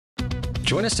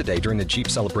Join us today during the Jeep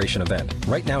Celebration event.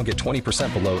 Right now, get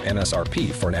 20% below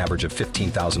MSRP for an average of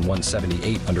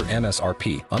 $15,178 under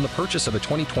MSRP on the purchase of a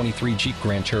 2023 Jeep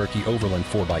Grand Cherokee Overland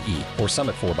 4xE or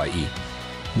Summit 4xE.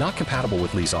 Not compatible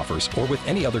with lease offers or with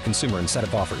any other consumer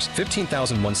incentive offers.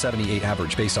 $15,178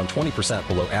 average based on 20%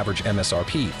 below average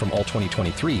MSRP from all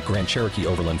 2023 Grand Cherokee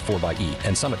Overland 4xE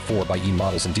and Summit 4xE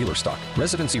models in dealer stock.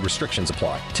 Residency restrictions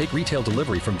apply. Take retail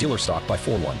delivery from dealer stock by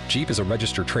 4/1. Jeep is a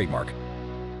registered trademark.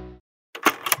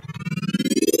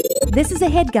 This is a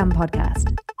HeadGum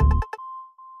podcast.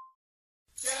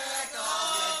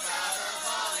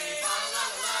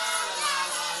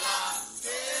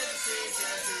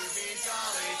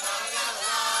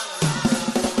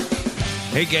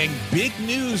 Hey gang, big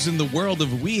news in the world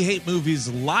of We Hate Movies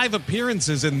live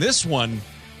appearances, and this one,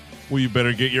 well, you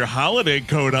better get your holiday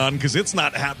coat on because it's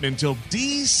not happening until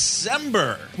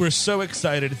December. We're so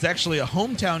excited. It's actually a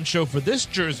hometown show for this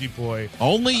Jersey boy.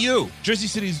 Only you. Jersey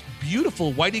City's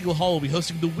beautiful White Eagle Hall will be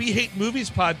hosting the We Hate Movies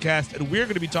podcast, and we're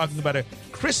going to be talking about a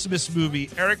Christmas movie.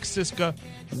 Eric Siska,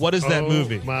 what is that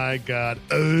movie? Oh, my God.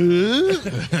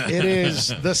 It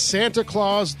is The Santa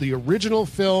Claus, the original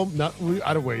film.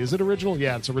 Is it original?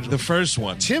 Yeah, it's original. The first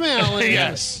one. Tim Allen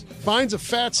Yes. finds a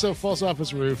fatso, falls off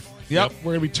his roof. Yep. We're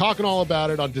going to be talking all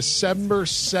about it on December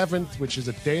 7th, which is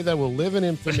a day that will live in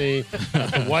infamy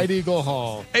at the White Eagle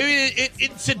Hall. I mean, it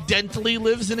incidentally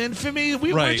lives in infamy.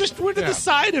 We're Right. to the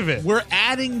side of it. We're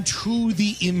adding to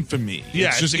the infamy.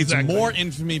 Yes, it's exactly. more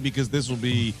infamy because this will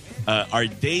be our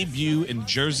debut in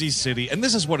Jersey City. And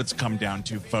this is what it's come down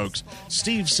to, folks.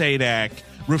 Steve Sadak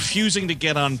refusing to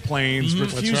get on planes,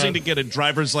 refusing to get a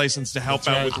driver's license to help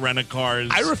out with rent-a-cars.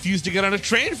 I refuse to get on a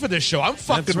train for this show. I'm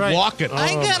fucking walking.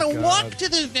 I gotta walk to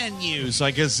the venue. So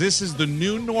I guess this is the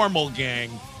new normal,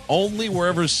 gang. Only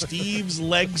wherever Steve's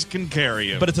legs can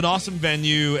carry him. But it's an awesome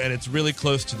venue, and it's really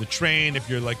close to the train. If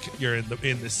you're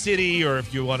in the city, or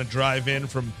if you want to drive in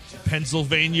from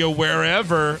Pennsylvania,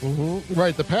 wherever. Mm-hmm.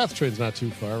 Right, the PATH train's not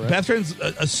too far, right? PATH train's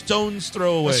a stone's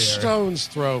throw away. A stone's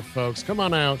throw, folks. Come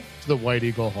on out to the White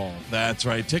Eagle Hall. That's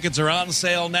right. Tickets are on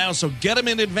sale now, so get them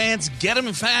in advance. Get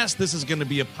them fast. This is going to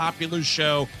be a popular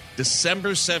show.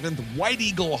 December 7th, White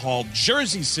Eagle Hall,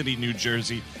 Jersey City, New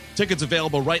Jersey. Tickets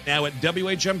available right now at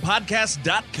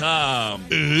WHMPodcast.com.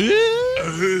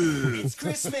 It's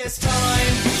Christmas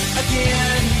time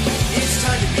again. It's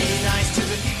time to be nice to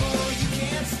the people you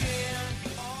can't stand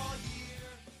all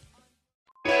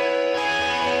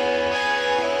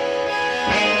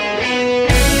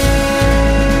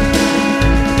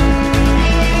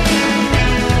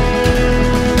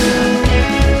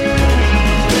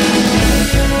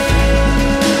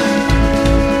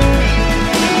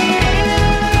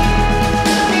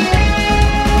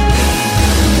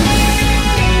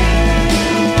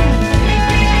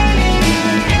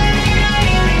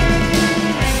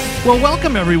Well,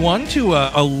 welcome everyone to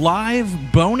a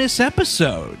live bonus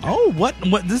episode. Oh, what?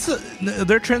 This is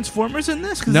there are Transformers in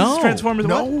this? 'Cause No. this is Transformers.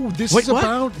 No, what? this Wait, is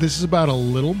about a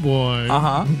little boy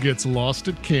who gets lost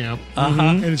at camp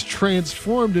and is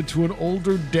transformed into an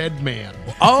older dead man.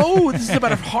 Oh, this is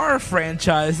about a horror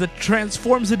franchise that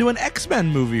transforms into an X-Men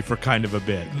movie for kind of a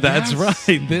bit. That's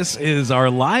right. This is our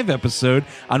live episode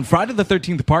on Friday the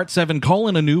 13th, Part 7,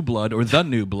 A New Blood, or The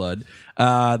New Blood.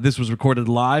 This was recorded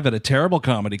live at a terrible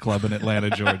comedy club in Atlanta,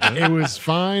 Georgia. It was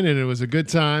fine, and it was a good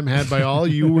time had by all.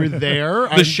 You were there.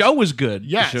 The show was good.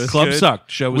 Yes. The club Good. sucked.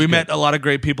 Show was We good. met a lot of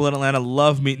great people in Atlanta.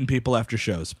 Love meeting people after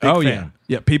shows. Big Oh, fan.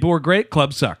 yeah. People were great.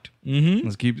 Club sucked. Mm-hmm.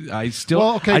 I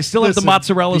still have listen, the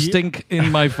mozzarella stink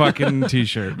in my fucking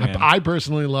t-shirt, man. I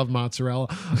personally love mozzarella,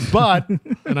 but,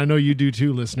 and I know you do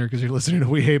too, listener, because you're listening to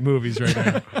We Hate Movies right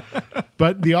now.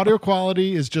 But the audio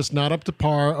quality is just not up to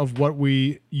par of what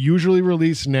we usually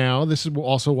release now. This is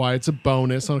also why it's a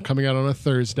bonus coming out on a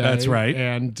Thursday. That's right.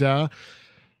 And,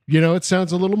 it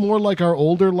sounds a little more like our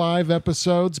older live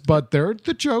episodes, but they're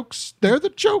the jokes. They're the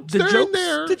jokes. They're in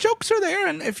there. The jokes are there,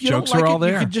 and if you Jokes don't like are all it,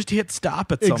 you there. can just hit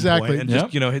stop at some Exactly. point and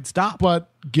just hit stop. But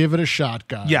give it a shot,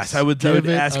 guys. Yes, I would Give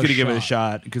it ask you to give it a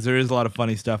shot. shot because there is a lot of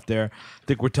funny stuff there. I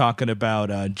think we're talking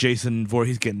about Jason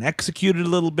Voorhees getting executed a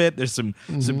little bit. There's some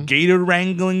gator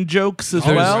wrangling jokes as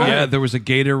well. Yeah, there was a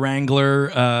gator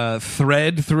wrangler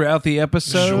thread throughout the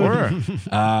episode. Sure.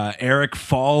 Eric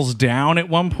falls down at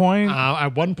one point.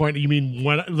 At one point, you mean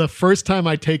when the first time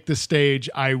I take the stage,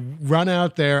 I run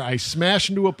out there, I smash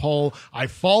into a pole, I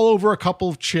fall over a couple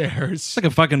of chairs It's like a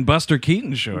fucking Buster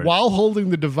Keaton short. while holding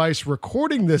the device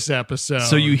recording this episode.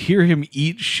 So you hear him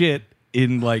eat shit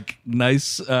in like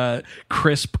nice,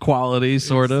 crisp quality,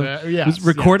 sort of. Yes, it was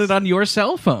recorded on your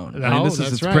cell phone. No, it's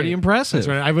that's right. pretty impressive. That's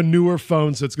right. I have a newer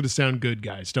phone, so it's going to sound good,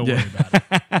 guys. Don't worry about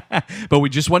it. But we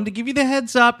just wanted to give you the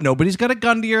heads up. Nobody's got a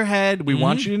gun to your head. We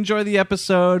want you to enjoy the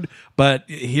episode, but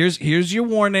here's your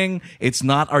warning. It's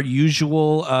not our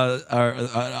usual,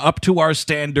 up to our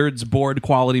standards board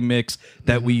quality mix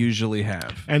that we usually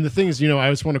have. And the thing is, I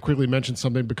just want to quickly mention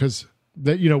something because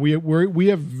that we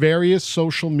have various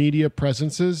social media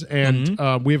presences, and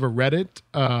we have a Reddit,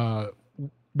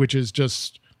 which is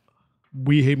just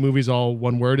We Hate Movies, all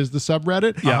one word is the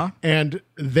subreddit. Yeah. And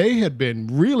they had been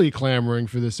really clamoring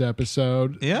for this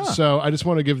episode. Yeah. So I just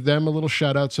want to give them a little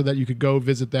shout out so that you could go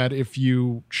visit that if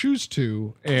you choose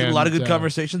to. And a lot of good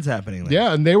conversations happening there.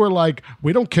 Yeah, and they were like,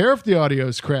 we don't care if the audio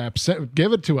is crap.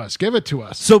 Give it to us. Give it to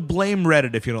us. So blame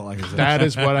Reddit if you don't like it. That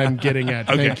is what I'm getting at.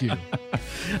 Thank you.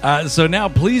 So now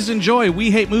please enjoy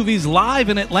We Hate Movies live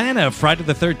in Atlanta, Friday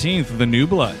the 13th, The New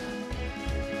Blood.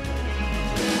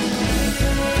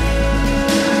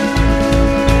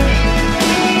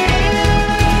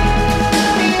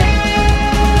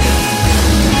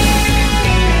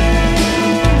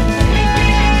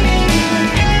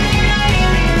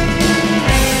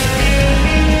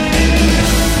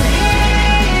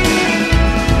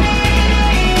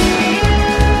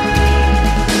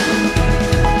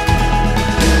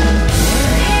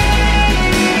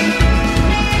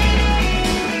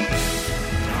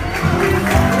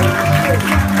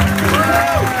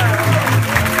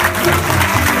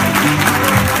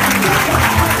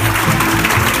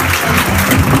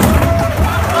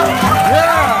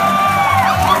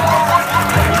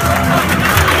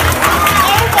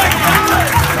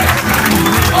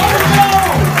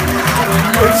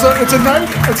 It's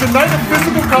a night of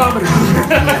physical comedy.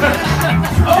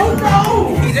 Oh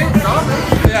no! He's in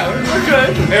comedy. Yeah, we're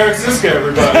good. Eric Siska,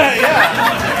 everybody.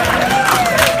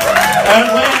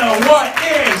 Atlanta, what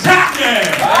is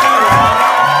happening?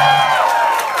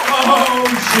 Oh,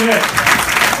 shit.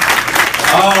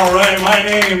 All right, my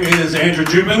name is Andrew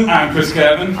Jubin. I'm Chris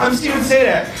Cabin. I'm Steven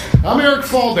Sadak. I'm Eric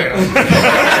Falldale.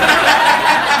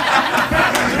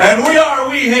 And we are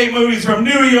We Hate Movies from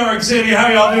New York City. How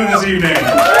y'all doing this evening?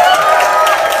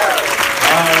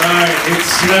 Alright, it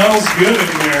smells good in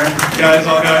here. You guys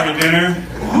all got your dinner?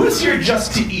 Who's here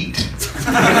just to eat?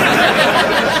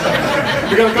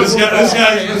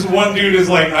 This one dude is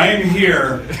like, I am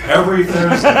here every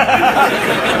Thursday.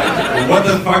 What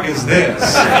the fuck is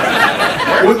this?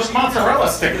 Where's the mozzarella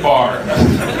stick bar?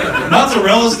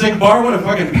 Mozzarella stick bar? What a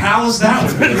fucking palace that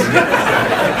would be.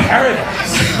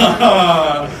 Paradise.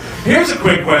 Here's a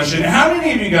quick question. How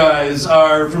many of you guys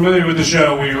are familiar with the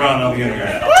show we run on the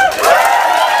internet?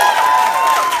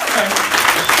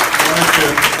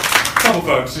 Couple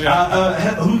folks.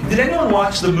 Yeah. Did anyone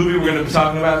watch the movie we're going to be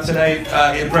talking about tonight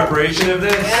in preparation of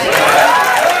this? Did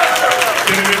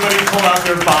anybody pull out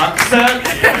their box set?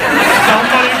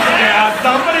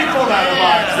 Somebody pulled out a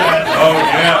box set. Oh,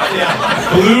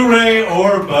 yeah. Blu-ray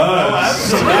or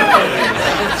buzz.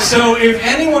 So if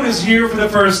anyone is here for the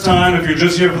first time, if you're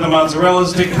just here for the Mozzarella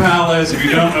Stick Palace, if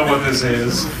you don't know what this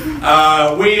is,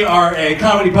 we are a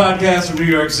comedy podcast from New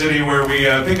York City where we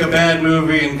pick a bad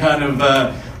movie and kind of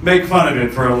make fun of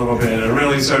it for a little bit and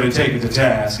really sort of take it to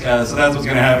task. So that's what's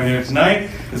going to happen here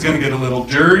tonight. It's going to get a little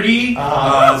dirty,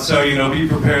 so be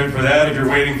prepared for that. If you're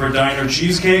waiting for diner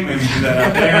cheesecake, maybe do that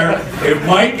out there. It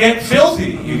might get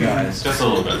filthy, you guys. Just a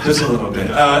little bit. Just a little bit.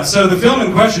 So the film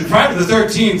in question, Friday the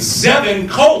 13th, VII: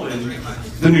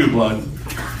 The New Blood,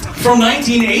 from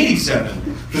 1987,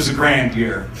 which was a grand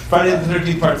year. Friday the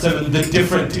 13th, Part 7, The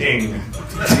Different Ting.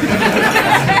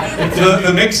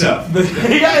 The mix-up.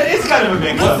 Yeah, it is kind of a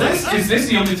mix-up. Is this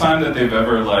the only time that they've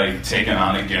ever taken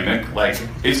on a gimmick?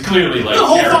 It's clearly The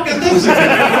whole fucking thing's a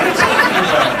gimmick.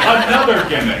 another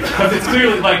gimmick, because it's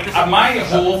clearly my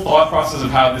whole thought process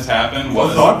of how this happened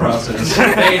was Thought process.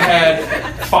 they had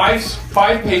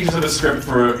five pages of a script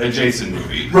for a Jason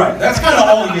movie. Right, that's kind of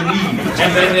all you need.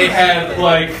 And then they had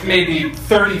maybe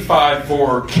 35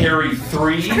 for Carrie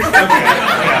 3.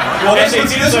 Well, this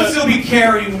would still be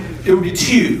Carrie. It would be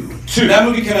two. That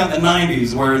movie came out in the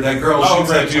 90s where that girl shoots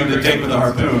that dude in the dick with a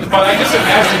harpoon. But I just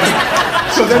imagine.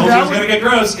 So then that was going to get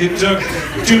gross. It took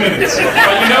 2 minutes.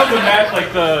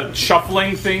 But the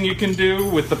shuffling thing you can do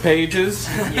with the pages?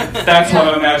 That's what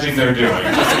I'm imagining they're doing.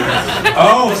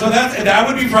 Oh, so that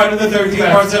would be Friday the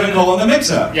 13th, Part 7, the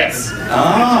mix-up. Yes.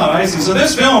 Ah, I see. So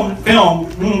this film,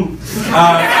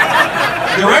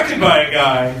 directed by a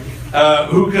guy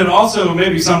who could also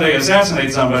maybe someday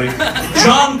assassinate somebody,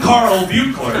 John Carl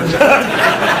Buechler.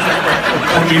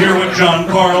 Did you hear what John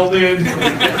Carl did?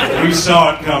 We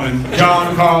saw it coming.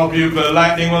 John Carl Buechler,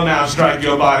 lightning will now strike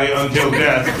your body until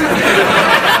death.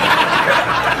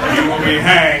 You will be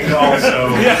hanged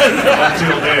also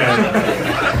until dead.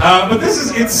 But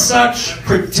it's such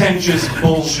pretentious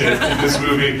bullshit in this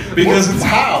movie because it's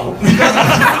how.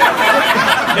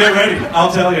 Get ready,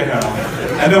 I'll tell you how.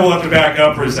 And then we'll have to back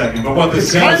up for a second. But what this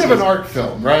It's says kind of an art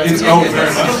film, right? It's very much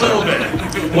a little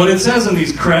bit. What it says in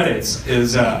these credits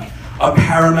is a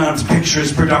Paramount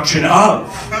Pictures production of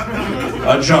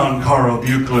a John Carl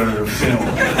Buechler film.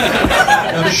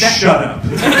 Shut up.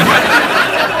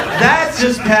 That's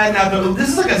just padding out. This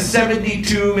is like a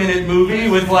 72-minute movie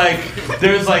with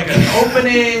there's an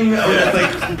opening,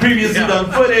 with previously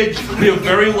done footage. We have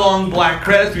very long black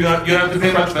credits. You don't have to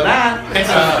pay much for that.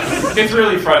 It's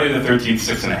really Friday the 13th,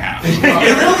 6.5. It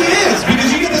really is,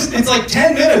 because you get this, it's like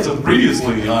 10 minutes of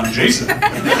previously on Jason.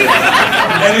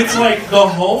 And it's like the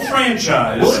whole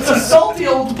franchise. Well, it's a salty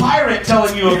old pirate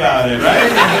telling you about it, right?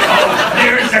 Oh,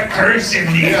 there's a curse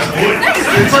in these woods.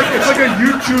 It's like a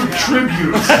YouTube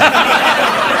tribute.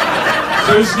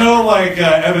 There's no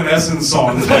Evanescence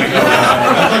songs like that.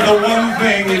 That's like the one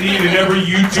thing you need in every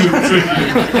YouTube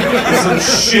tribute. Some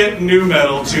shit new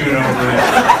metal tune over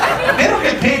it. They don't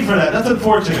get paid for that. That's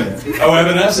unfortunate. Oh,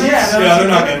 Evanescence? Yeah, they're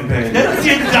not getting paid. They don't see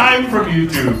a dime from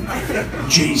YouTube.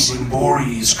 Jason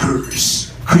Voorhees curse.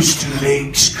 Crystal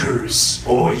Lake's curse.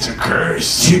 Oh, it's a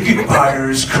curse. Ticket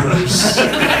buyer's curse.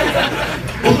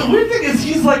 Well, the weird thing is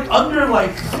he's under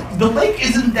the lake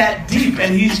isn't that deep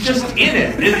and he's just in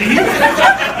it.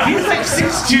 He's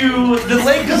 6'2". The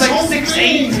lake is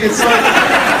 6'8".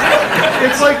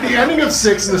 It's like the ending of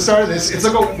 6 and the start of this. It's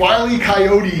like a Wile E.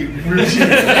 Coyote routine.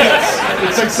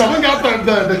 It's like someone got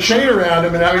the chain around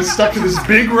him and now he's stuck to this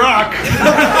big rock,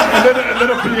 and then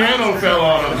a piano fell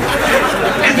on him.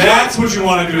 That's what you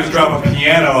want to do, is drop a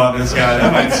piano on this guy.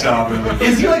 That might stop him.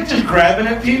 Is he just grabbing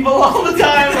at people all the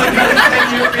time, in a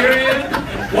 10-year period?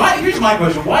 Why? Here's my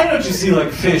question. Why don't you see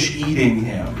fish eating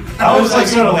him? I was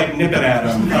sort of nipping at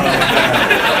him.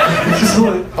 That's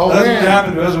what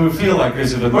happened to us when we feel like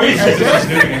this. And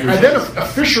then a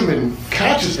fisherman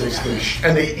catches those fish,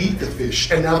 and they eat the fish,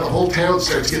 and now the whole town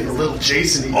starts getting a little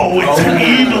Jason-y. Oh, it's an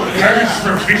evil curse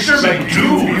for fishermen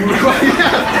too.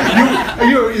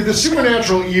 The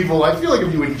supernatural evil. I feel like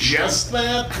if you ingest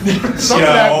that, some of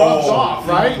that rubs off,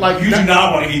 right? You do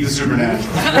not want to eat the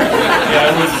supernatural. Yeah,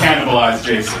 I wouldn't cannibalize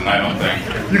Jason, I don't think.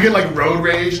 You get road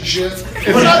rage and shit.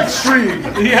 It's not extreme.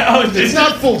 Yeah, it's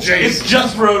not full Jason. It's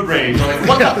just road rage.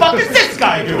 What the fuck is this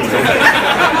guy doing?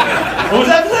 Was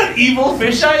that evil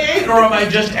fish I ate, or am I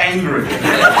just angry?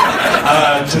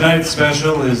 Tonight's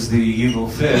special is the evil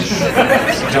fish.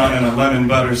 It's done in a lemon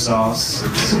butter sauce.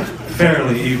 It's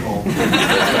fairly evil.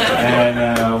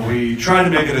 And we try to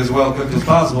make it as well cooked as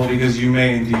possible because you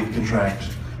may indeed contract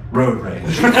road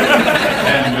rage.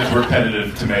 And with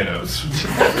repetitive tomatoes.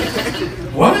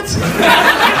 What?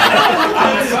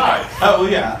 Outside. Oh, well,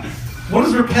 yeah. What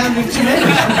is repetitive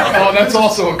tomatoes? Oh, that's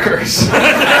also a curse.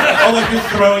 Oh, you're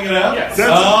throwing it out? Yes.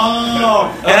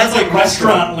 That's like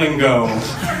restaurant lingo.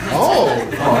 Oh,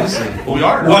 I see. Well, we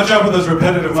are. Watch out for those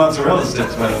repetitive mozzarella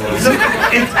sticks, by the way. So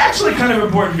it's actually kind of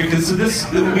important because It's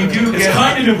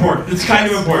kind of important. It's kind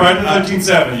of important. Friday the 13th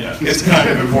 7. It's kind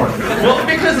of important. Well,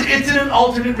 because it's in an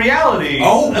alternate reality.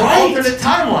 Oh, right. An alternate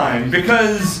timeline.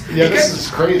 Because this is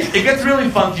crazy. It gets really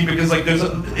funky because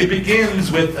it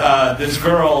begins with this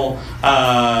girl.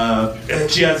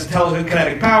 She has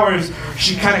telekinetic powers.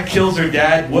 She kind of kills her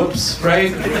dad. Whoops,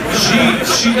 right?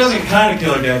 She doesn't kind of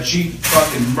kill her dad. She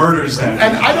fucking murders that.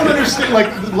 And I don't understand.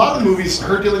 A lot of movies,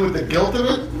 her dealing with the guilt of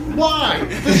it. Why?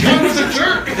 This guy was a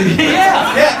jerk.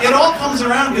 Yeah. It all comes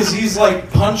around because he's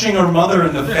punching her mother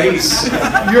in the face.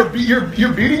 You're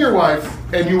beating your wife,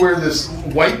 and you wear this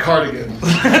white cardigan. You're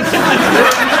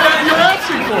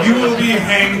asking for it. You will be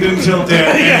hanged until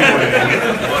dead anyway.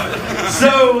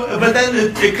 So, but then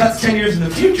it cuts 10 years in the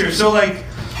future. So,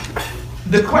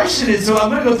 the question is, so I'm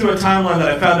going to go through a timeline that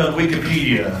I found on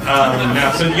Wikipedia.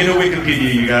 Now, so you know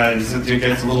Wikipedia, you guys, it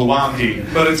gets a little wonky.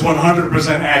 But it's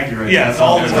 100% accurate. Yes,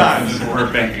 all the time.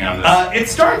 We're banking on this.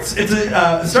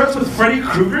 It starts with Freddy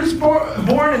Krueger's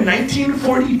born in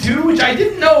 1942, which I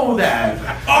didn't know that.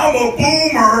 I'm a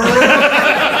boomer!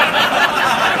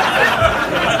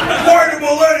 Why do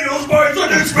millennials buy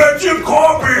such expensive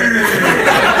coffee?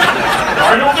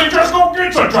 I don't think there's no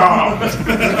pizza job.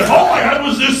 All I had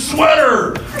was this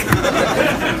sweater.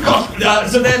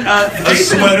 So then, a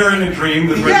sweater in a dream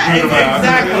that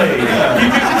exactly. Yeah. You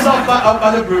can himself up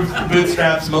by the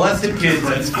bootstraps, molested kids,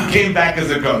 and came back as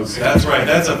a ghost. That's right.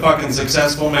 That's a fucking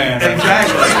successful man.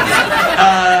 Exactly.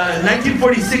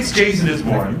 1946, Jason is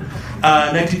born.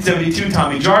 1972,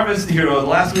 Tommy Jarvis, the hero of the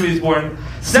last movie, is born.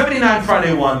 79,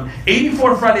 Friday 1.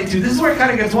 84, Friday 2. This is where it kind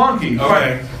of gets wonky.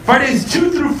 Okay. Fridays 2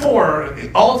 through 4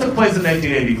 all took place in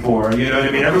 1984. You know what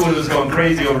I mean? Everyone was going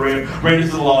crazy over Raiders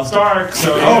of the Lost Ark.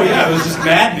 So Oh yeah, it was just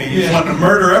maddening. You just wanted to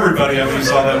murder everybody after you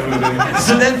saw that movie.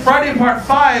 So then Friday Part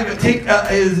 5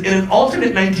 is in an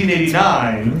alternate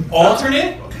 1989.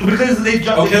 Alternate? Because they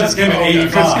jumped. Okay, this came in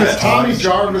 85. Because Tommy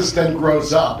Jarvis then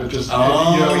grows up. It just,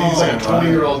 he's like a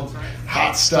 20-year-old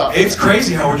hot stuff. It's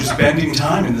crazy how we're just bending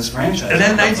time in this franchise. And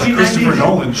then It's like 1990, Christopher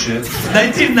Nolan shit.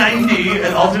 1990,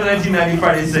 an alternate 1990,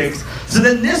 Friday 6. So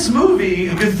then this movie,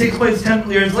 because it takes place 10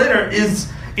 years later,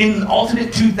 is in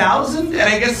alternate 2000, and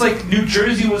I guess like New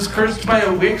Jersey was cursed by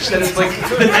a witch that it's like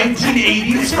the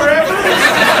 1980s forever.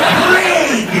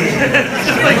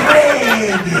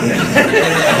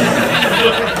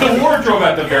 The wardrobe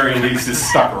at the very least is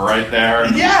stuck right there.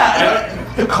 Yeah,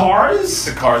 the cars,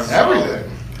 Everything.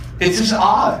 It's just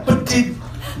odd. But did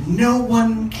no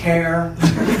one care?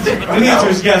 The answer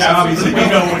is yes, obviously. We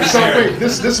know what So cared. wait,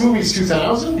 this movie's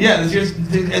 2000? Yeah, this year's,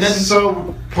 and then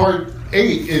So part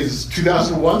 8 is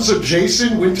 2001. So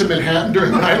Jason went to Manhattan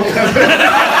during 9/11.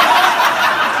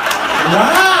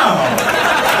 Wow!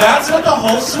 That's what the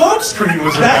whole smoke screen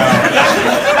was about.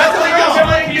 that's what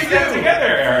You get that together,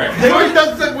 Eric.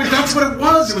 That's what it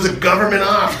was. It was a government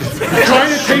op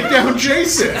trying to take down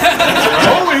Jason.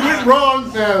 Totally went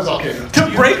wrong. Nah, it was okay. to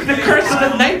break the curse of the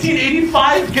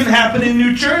 1985 can happen in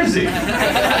New Jersey.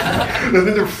 And then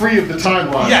they're free of the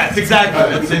timeline. Yes, exactly.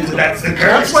 That's the curse.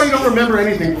 That's why you don't remember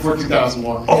anything before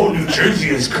 2001. Oh, New Jersey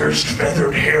is cursed.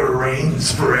 Feathered hair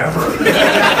reigns forever.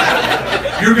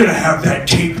 You're gonna have that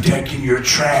tape deck in your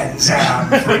Trans Am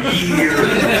for years.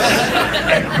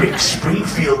 And Rick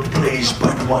Springfield plays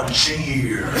but once a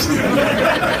year.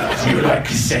 You like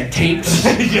cassette tapes?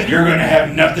 You're gonna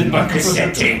have nothing but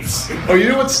cassette tapes. Oh, you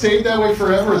know what stayed that way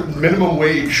forever? Minimum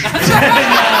wage.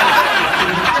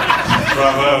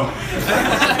 Bravo.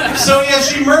 So yeah,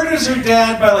 she murders her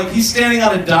dad by like he's standing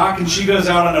on a dock and she goes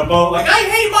out on a boat like I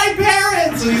hate my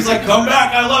parents and he's like come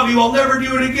back I love you I'll never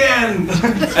do it again and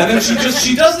then she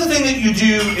does the thing that you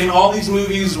do in all these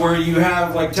movies where you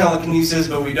have like telekinesis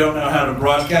but we don't know how to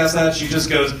broadcast that. She just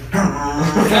goes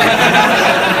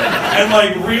and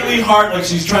like really hard like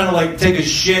she's trying to like take a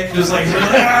shit just like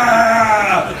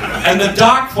and the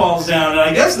dock falls down and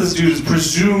I guess this dude is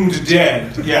presumed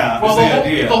dead. Yeah, Well, is the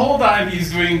idea. the whole time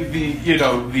he's doing the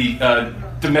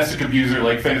domestic abuser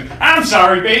like thing. I'm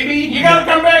sorry, baby. You gotta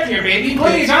come back here, baby.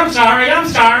 Please, I'm sorry.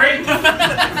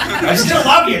 I still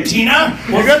love you, Tina.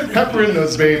 You got to pepper in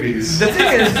those babies. The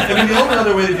thing is, I mean, the only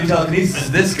other way to do telekinesis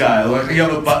is this guy. Like, you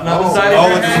have a button on the side of Oh,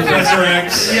 your it's head. Professor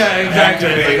X. Yeah, exactly.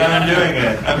 It's like, I'm doing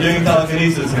it. I'm doing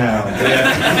telekinesis now.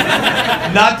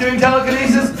 Not doing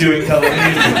telekinesis, doing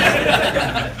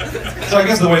telekinesis. So I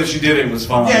guess the way that she did it was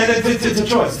fine. Yeah, it's a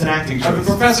choice. It's an acting choice.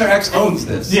 Professor X owns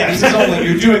this. Yeah. This is only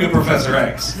you're doing a Professor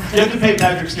X. You have to pay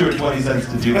Patrick Stewart 20 cents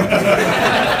to do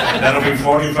that. That'll be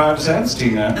 45 cents,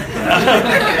 Tina.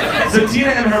 So Tina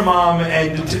and her mom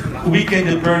and Weekend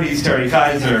at Bernie's Terry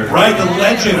Kaiser. Right, the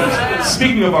legend.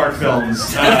 Speaking of art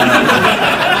films, Terry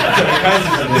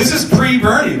Kaiser's in This is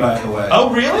pre-Bernie, by the way. Oh,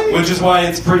 really? Which is why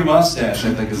it's pre-mustache,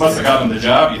 I think. Must have gotten the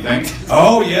job, you think?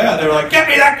 Oh, yeah. They were like, get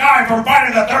me that guy from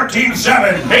Friday the 13th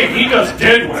 7. Hey, he does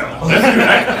dead well. Let's do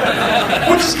that.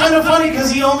 Which is kind of funny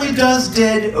because he only does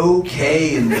dead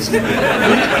okay in this movie.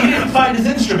 He didn't find his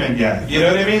instrument yet. You know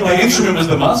what I mean? The instrument was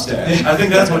the mustache. I think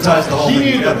that's what ties the whole He thing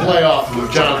needed to together. play off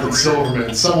with Jonathan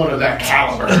Silverman, someone of that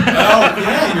caliber. Oh,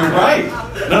 yeah, you're right.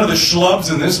 None of the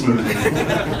schlubs in this movie.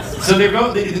 So they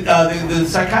go. The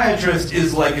psychiatrist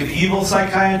is like an evil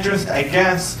psychiatrist, I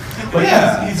guess. But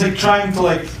Yeah. he's like trying to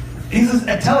like. He's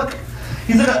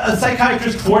a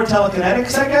psychiatrist for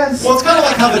telekinetics, I guess. Well, it's kind of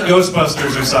like how the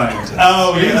Ghostbusters are scientists.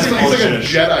 Oh, yeah, He's that's like a bullshit.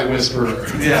 Jedi whisperer.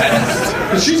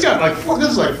 Yeah. But she's got like this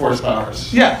is like force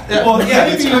powers. Yeah. Well, yeah,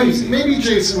 it's crazy. Maybe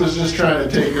Jason was just trying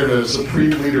to take her to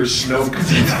Supreme Leader Snoke.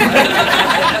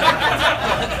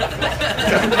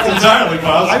 It's entirely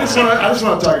possible. I just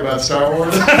want to talk about Star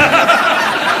Wars.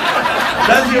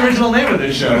 That's the original name of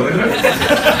this show, isn't it?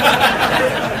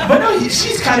 But no,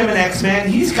 she's kind of an X-Man.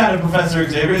 He's kind of Professor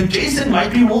Xavier, and Jason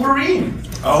might be Wolverine.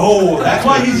 Oh, that's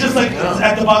why he's just like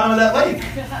at the bottom of that lake.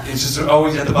 It's just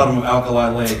always at the bottom of Alkali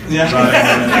Lake. Yeah.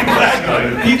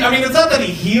 Exactly. I mean, it's not that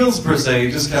he heals per se,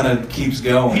 he just kind of keeps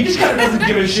going. He just kind of doesn't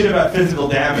give a shit about physical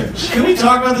damage. Can we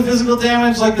talk about the physical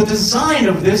damage? Like the design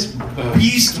of this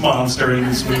beast monster in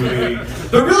this movie.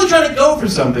 They're really trying to go for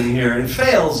something here, and it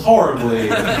fails horribly.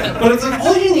 But it's like,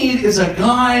 all you need is a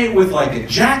guy with like a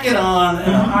jacket on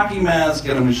and a hockey mask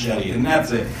and a machete, and that's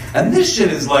it. And this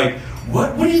shit is like,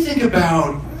 what do you think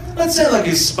about, let's say like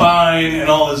his spine and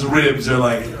all his ribs are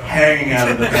like hanging out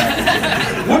of the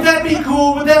back. Would that be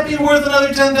cool? Would that be worth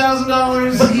another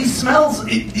 $10,000? But he smells,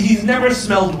 he's never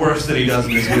smelled worse than he does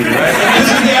in this movie, right? Like,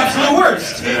 This is the absolute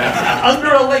worst.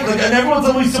 under a lake, like, and everyone's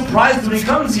always surprised when he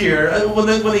comes here, when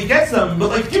he gets them, but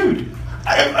like, dude,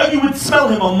 you would smell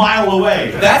him a mile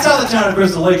away. That's how the town of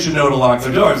Crystal Lake should know to lock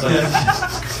their doors. Like,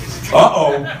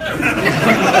 uh-oh.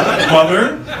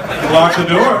 Mother, lock the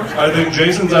door. I think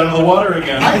Jason's out of the water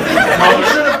again.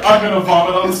 Mother, I'm gonna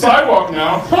vomit on the sidewalk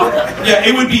now. Yeah,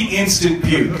 it would be instant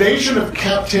puke. they should have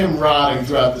kept him rotting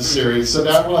throughout the series, so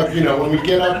that, like, when we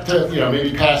get up to,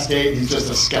 maybe past 8, he's just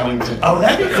a skeleton. Oh,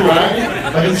 that'd be cool.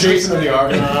 Right? Like it's Jason and the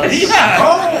Argonauts. Yeah.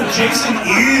 Oh, Jason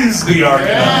is the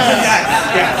Argonauts.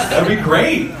 Yes. That'd be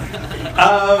great.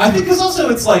 I think because also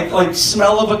it's like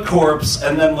smell of a corpse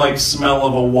and then like smell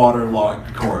of a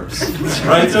waterlogged corpse,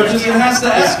 right? So it has to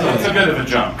escalate. It's a bit of a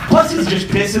jump. Plus, he's just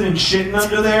pissing and shitting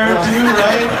under there, too,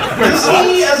 right? Does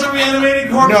he, as a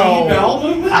reanimated corpse, No. eat bowel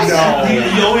movements? No.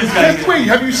 He always got Just wait,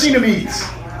 have you seen him eat?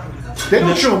 They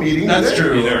don't show him eating. That's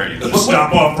do they? true.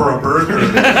 Stop off for a burger.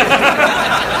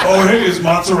 Oh, hey, is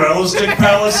Mozzarella Stick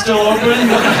Palace still open?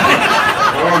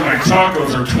 Oh, my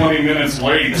tacos are 20 minutes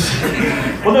late.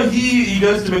 Well, no, he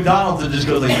goes to McDonald's and just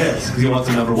goes like this because he wants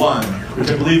a number 1, which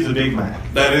I believe is a Big Mac.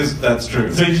 That's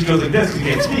true. So he just goes like this because he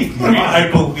can't speak. I mean, I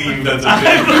believe that's a big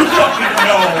Mac. You fucking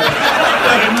know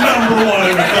that a number 1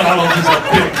 at McDonald's is a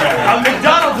Big Mac.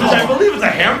 McDonald's, which I believe is a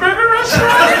hamburger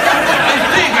restaurant?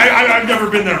 I've never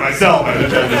been there myself. I think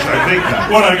that.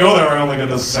 When I go there, I only get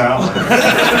the salad.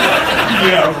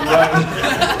 Yeah, right.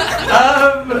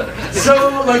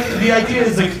 So, like, the idea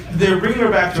is, like, they're bringing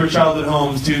her back to her childhood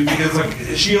homes, too, because, like,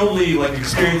 she only, like,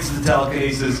 experiences the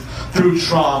telekinesis through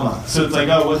trauma. So it's like,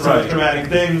 oh, what's the most traumatic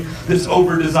thing? This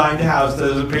over-designed house that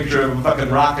has a picture of a fucking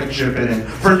rocket ship in it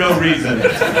for no reason.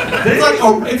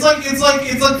 It's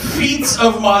like feats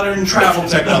of modern travel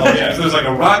technology. There's like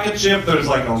a rocket ship. There's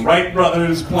like a Wright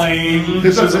brothers plane.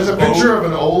 There's a picture of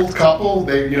an old couple.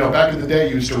 They, back in the day,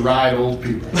 used to ride old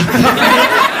people.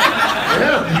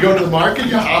 Yeah, you go to the market,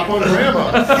 you hop on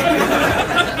grandma.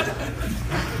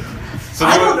 So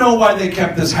I don't know why they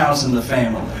kept this house in the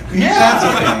family. Yeah. That's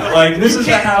the thing. Like, this is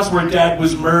the house where dad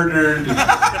was murdered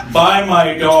by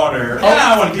my daughter. Oh,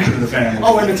 I want to keep it in the family.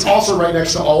 Oh, and it's also right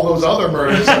next to all those other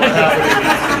murders that were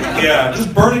happening. Yeah,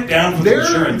 just burn it down for the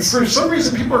insurance. For some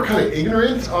reason, people are kind of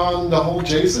ignorant on the whole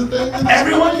Jason thing.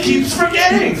 Everyone keeps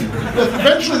forgetting.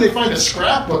 Eventually, they find a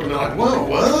scrapbook and they're like, whoa,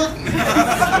 what?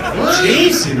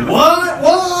 Jason, what?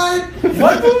 What movie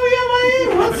am I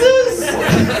in? What's this?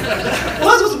 Well,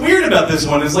 that's what's weird about this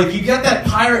one is like you get that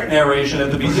pirate narration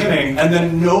at the beginning, and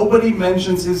then nobody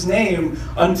mentions his name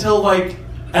until like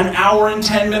an hour and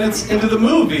 10 minutes into the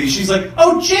movie. She's like,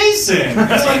 "Oh, Jason!"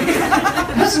 It's like,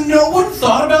 has no one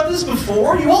thought about this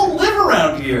before? You all live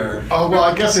around here. Oh, well,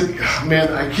 I guess I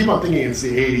keep on thinking it's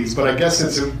the 80s, but I guess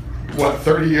since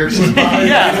 30 years went by?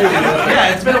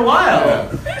 Yeah, it's been a while. Yeah.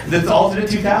 That's alternate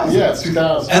 2000. Yeah, it's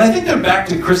 2000. And I think they're back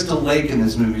to Crystal Lake in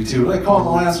this movie too. What did they call it in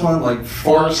the last one? Like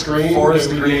Forest Green. Forest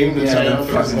They Green. renamed the Yeah, town that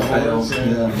because fucking of the failed. horse,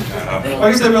 Yeah. Well, I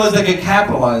guess they realized they could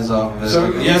capitalize off of it.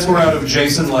 So- Yes, we're out of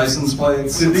Jason license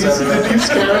plates. Did these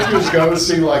etc. characters go to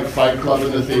see like Fight Club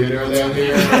in the theater then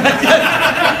here?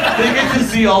 They get to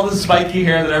see all the spiky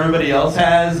hair that everybody else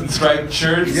has and striped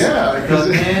shirts. Yeah, because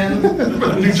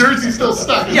but New Jersey's still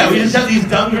stuck. Yeah, we just have these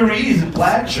dungarees and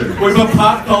plaid shirts. Wait, but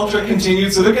pop culture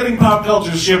continued, so they're getting pop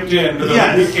culture shipped in, but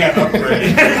Yes. we can't upgrade.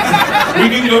 We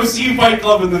can go see Fight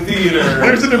Club in the theater.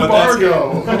 There's an but that's it.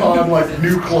 embargo on like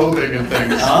new clothing and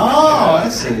things. Oh, I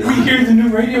see. We hear the new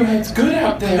Radiohead's good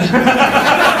out there.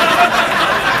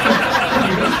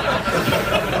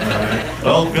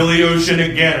 Well, Billy Ocean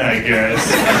again, I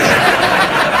guess.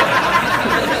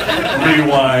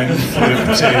 Rewind,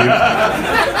 flip tape.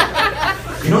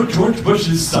 You know, George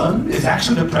Bush's son is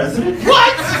actually the president?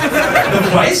 What? The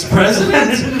vice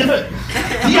president?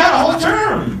 He had a whole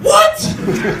term. What?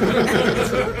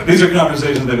 These are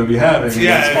conversations they would be having.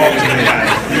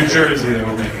 Yeah. New Jersey they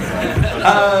were making.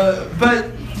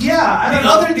 But yeah, I don't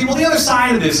know. The other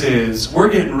side of this is we're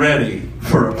getting ready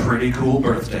for a pretty cool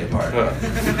birthday party.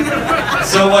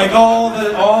 So like all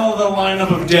the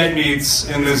lineup of dead meats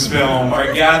in this film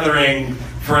are gathering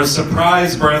for a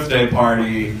surprise birthday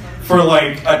party for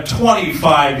like a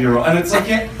 25-year-old, and it's like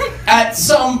at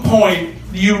some point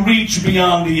you reach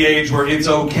beyond the age where it's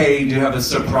okay to have a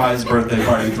surprise birthday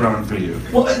party thrown for you.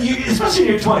 Well, especially in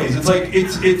your 20s,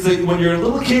 it's like when you're a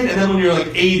little kid, and then when you're like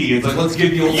 80, it's like let's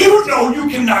give you. You know you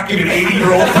cannot give an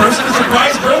 80-year-old person a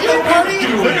surprise birthday party.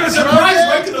 They're gonna surprise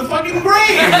right to the fucking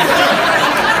grave.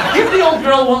 Give the old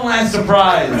girl one last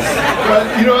surprise.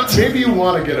 But you know what? Maybe you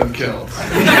want to get them killed.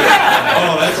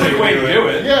 Oh, that's a Way to do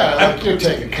it. Yeah, like you're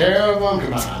taking care of them.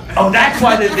 Come on. Oh, that's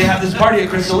why they have this party at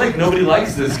Crystal Lake. Nobody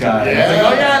likes this guy. Yeah. It's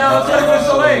like, oh yeah, no, let's go to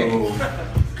Crystal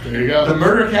Lake. There you go. The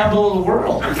murder capital of the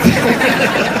world.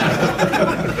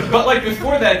 But like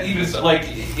before that, even like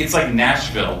it's like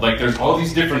Nashville. Like there's all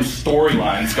these different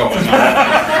storylines going on.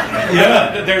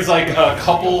 Yeah, there's like a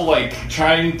couple like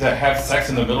trying to have sex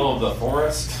in the middle of the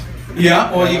forest.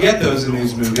 Yeah, well, you get those in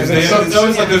these movies. It's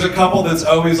always like there's a couple that's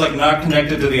always like not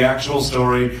connected to the actual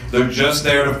story. They're just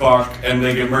there to fuck, and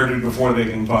they get murdered before they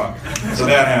can fuck. So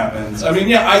that happens. I mean,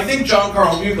 yeah, I think John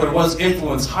Carl Buechler was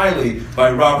influenced highly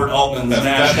by Robert Altman's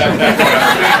Nashville.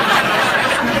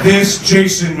 This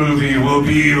Jason movie will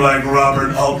be like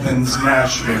Robert Altman's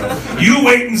Nashville. You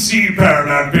wait and see,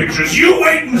 Paramount Pictures. You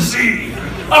wait and see.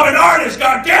 I'm an artist,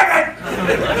 goddammit!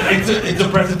 It's a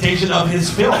presentation of his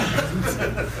film.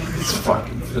 It's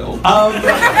fucking film. But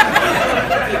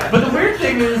the weird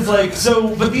thing is, like,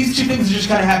 but these two things are just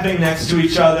kind of happening next to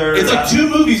each other. It's like two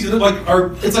movies that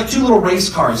it's like two little race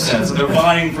car sets, and they're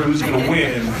vying for who's going to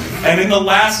win. And in the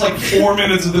last like 4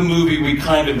 minutes of the movie, we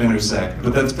kind of intersect,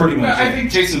 but that's pretty much I it. think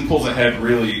Jason pulls ahead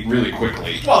really, really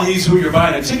quickly. Well, he's who you're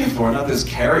buying a ticket for, not this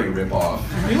Carrie ripoff.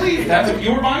 Really? That's what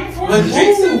you were buying for?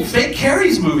 Ooh, fake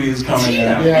Carrie's movie is coming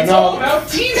out. Yeah, It's no. all about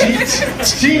Tina.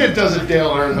 Tina does it, Dale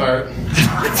Earnhardt.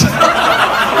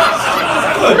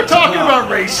 We're talking about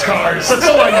race cars. That's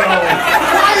all I know.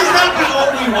 Why is that the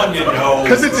only one you know?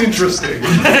 Because it's interesting.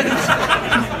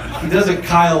 He does a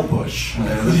Kyle Busch.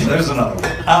 There's another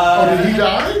one. Oh, did he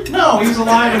die? No, he's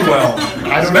alive and well.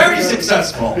 I don't Very know.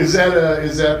 successful. Is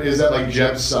that like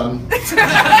Jeb's son?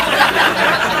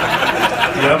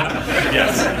 Yep.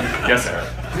 Yes, Eric.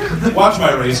 Watch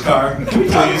my race car,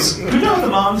 please. Do you know the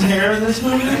mom's hair in this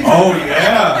movie? Oh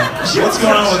yeah. What's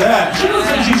going on with that? She looks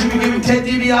like she should be giving Ted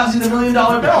DiBiase the $1 million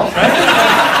belt, right?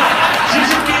 She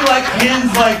should be like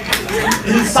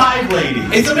his side lady.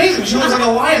 It's amazing. She looks like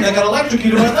a lion that got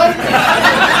electrocuted by lightning.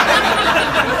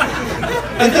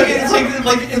 I think it's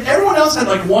like if everyone else had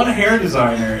like one hair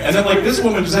designer, and then like this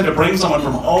woman just had to bring someone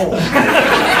from home.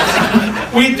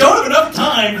 We don't have enough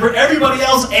time for everybody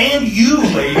else and you,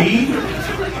 lady.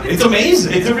 It's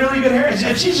amazing. It's a really good hair.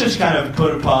 And she's just kind of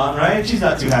put upon, right? She's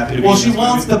not too happy to be Well, in she this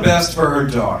wants movie. the best for her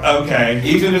daughter. Okay.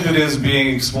 Even if it is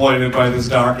being exploited by this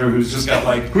doctor who's just got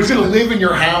like Who's gonna live in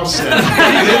your house now? live in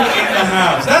the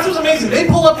house. That's what's amazing. They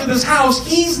pull up to this house.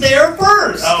 He's there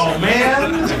first. Oh,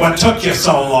 man. What took you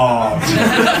so long?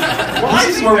 Well, I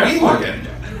This is think where they're we fucking. live.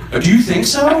 Do you think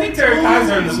so? I think Terry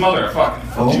Kaiser and his mother are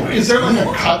fucking. Is there like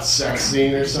a cut sex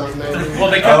scene or something?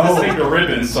 Well, they cut Oh. this thing to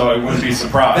ribbons, so I wouldn't be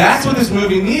surprised. That's what this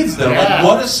movie needs, though. Yeah. Like,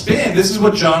 what a spin. This is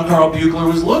what John Carl Buechler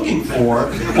was looking for.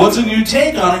 What's a new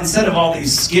take on it instead of all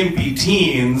these skimpy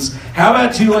teens? How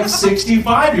about two, like,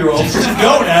 65-year-olds just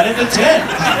going at it to 10?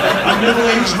 A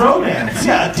middle-aged romance.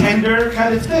 Yeah, a tender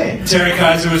kind of thing. Terry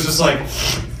Kaiser was just like,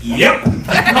 yep.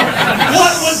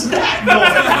 What was that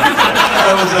noise?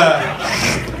 That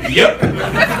was, yep.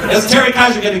 That's Terry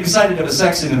Kaiser getting excited at a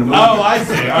sex scene in a movie. Oh, I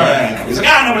see. All right. He's like,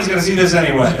 nobody's going to see this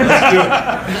anyway. Let's do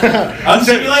it.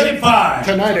 Unsimulated 5.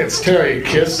 Tonight it's Terry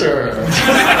Kisser.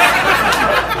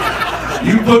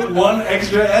 You put one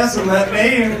extra S in that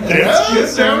name. and it's Yeah,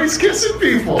 Kisser. now he's kissing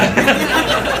people. Do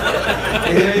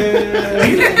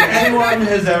you think anyone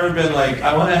has ever been like,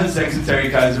 I want to have sex with Terry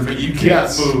Kaiser, but you can't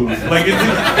Yes. move? Like,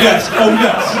 Yes. Oh,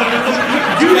 yes.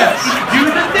 do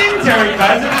the thing, Terry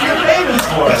Kaiser, that you're famous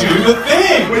for. Do the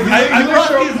thing. I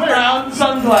love these brown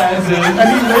sunglasses. And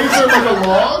he lays there like a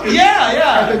log?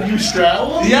 Yeah. And then you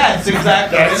straddle him? Yes,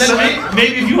 exactly. And That's then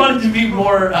maybe if you wanted to be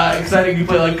more exciting, you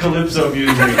play like calypso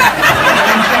music. And he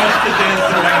starts to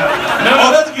dance around. No,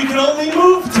 you can only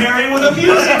move, Terry, with a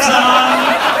music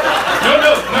song. No,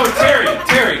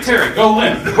 Terry, go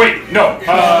limp. Wait, no.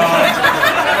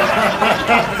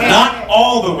 Not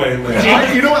all the way,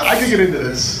 Lynn. You know what? I could get into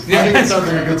this. I think it sounds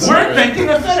like a good We're story. inventing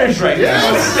a fetish right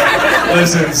Yes.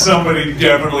 Listen, somebody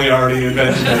definitely already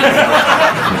invented it.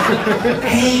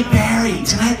 Hey, Barry,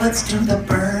 tonight let's do the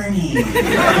burn Bernie.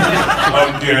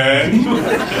 Again?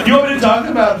 You want me to talk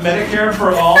about Medicare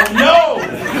for all? No!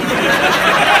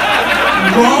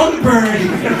 Wrong, Bernie.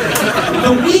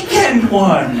 The weekend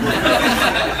one.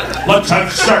 Let's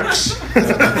have sex.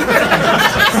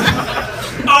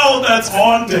 Oh, that's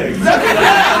haunting.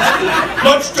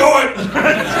 Let's do it.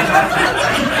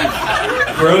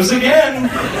 Gross again.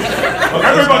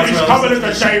 Everybody's coming at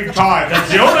the same time.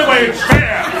 That's the only way it's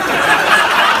fair.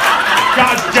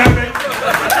 God damn it.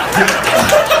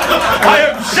 I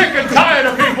am sick and tired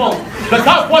of people. The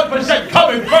top 1%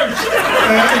 coming first.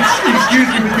 Excuse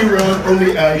me, Mr. Ron,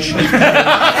 only I should be.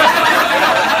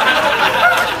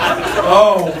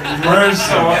 Oh, mercy.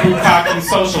 So a bukkake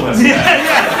socialist.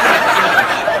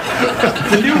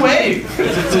 It's a new wave.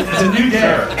 It's a new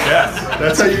day. Yes.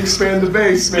 That's how you expand the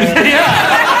base, man.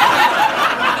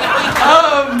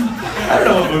 I don't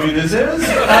know what movie this is.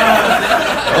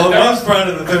 Well, it was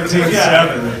Friday the 13th,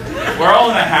 7. We're all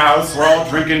in a house. We're all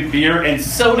drinking beer and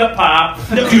soda pop.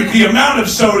 Dude, the amount of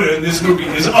soda in this movie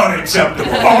is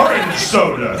unacceptable. Orange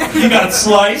soda. You got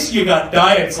Slice, you got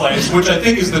Diet Slice, which I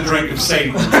think is the drink of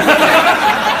Satan.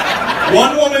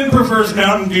 One woman prefers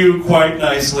Mountain Dew quite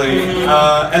nicely,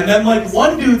 and then like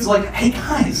one dude's like, "Hey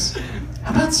guys,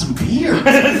 how about some beer?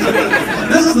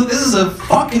 This is a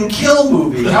fucking kill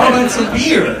movie. How about some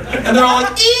beer?" And they're all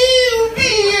like, "Ew,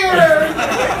 beer."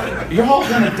 You're all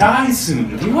gonna die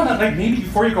soon. Do you want to, like, maybe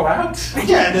before you go out?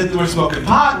 Yeah, and then we're smoking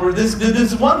pot. This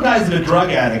one guy's a drug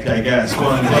addict, I guess.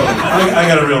 Quote unquote. I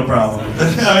got a real problem.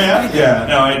 Oh yeah? Yeah,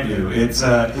 no, I do. It's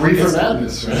Reefer it's-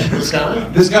 Madness, right? This guy?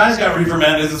 This guy's got reefer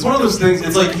madness. It's one of those things.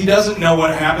 It's like he doesn't know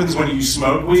what happens when you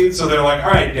smoke weed. So they're like,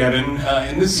 "All right, Devin,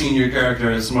 in this scene, your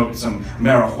character has smoked some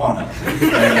marijuana,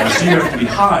 and so you have to be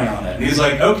high on it." And he's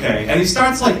like, "Okay," and he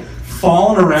starts like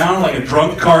falling around like a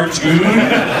drunk cartoon.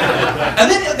 And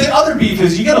then the other beef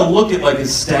is you got to look at like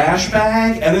his stash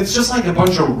bag, and it's just like a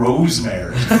bunch of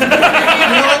rosemary. And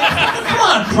you're like, come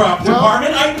on, prop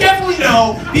department. I definitely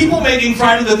know people making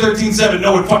Friday the 13th 7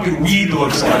 know what fucking weed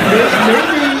looks like.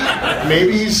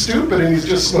 Maybe he's stupid and he's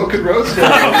just smoking rosemary.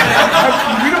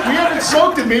 We haven't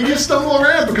smoked it. Maybe you stumble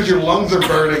around because your lungs are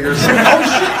burning or something. Oh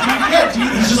shit!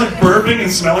 He's just like burping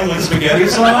and smelling like spaghetti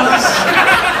sauce.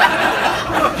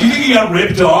 Do you think he got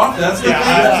ripped off? That's the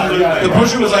thing. Yeah. The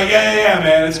pusher was like, yeah,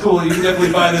 man, it's cool. You can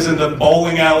definitely buy this in the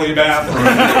bowling alley bathroom.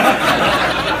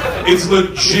 It's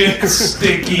legit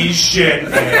sticky shit,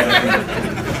 man.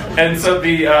 And so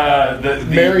the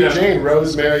Mary Jane,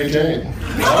 Rosemary Jane.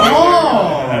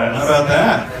 Oh, how about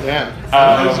that? Yeah.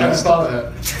 I just thought of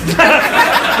that.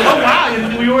 Oh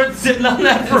wow, we weren't sitting on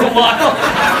that for a while.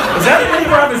 Is that an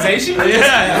improvisation?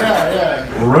 Yeah.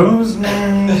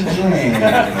 Rosemary Jane.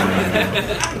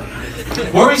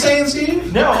 What were you saying,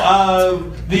 Steve? No,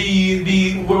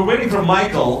 we're waiting for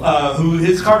Michael, who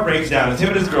his car breaks down. It's him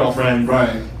and his girlfriend.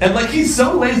 Right. And like he's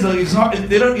so lazy, like he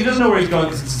doesn't know where he's going.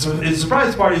 It's his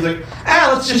surprise party. He's like,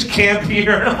 let's just camp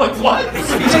here. And I'm like, what?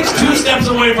 He takes 2 steps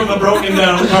away from the broken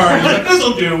down car. He's like,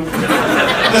 this'll do.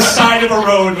 The side of a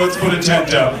road, let's put a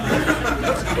tent up.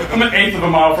 I'm an eighth of a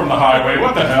mile from the highway.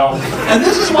 What the hell? And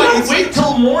this is why Don't wait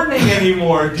till morning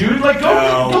anymore, dude. Like,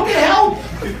 go get help.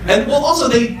 And well, also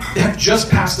they have just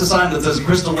passed a sign that says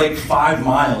Crystal Lake 5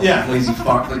 miles. Yeah. Lazy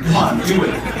fuck. Like, come on, do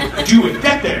it,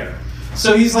 get there.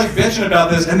 So he's like bitching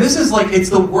about this, and this is like, it's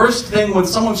the worst thing when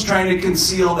someone's trying to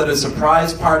conceal that a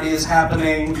surprise party is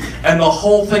happening, and the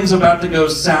whole thing's about to go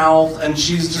south, and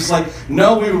she's just like,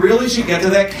 no, we really should get to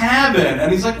that cabin. And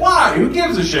he's like, why? Who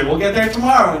gives a shit? We'll get there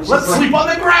tomorrow. And she's Let's like, sleep on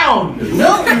the ground.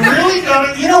 no, we really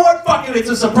gotta. You know what? Fuck it. It's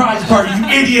a surprise party, you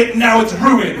idiot. Now it's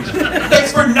ruined.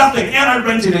 Thanks for nothing. And I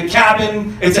rented a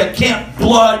cabin. It's at Camp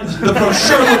Blood. The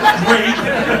brochure looked great.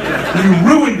 You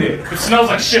ruined it. It smells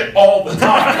like shit all the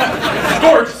time.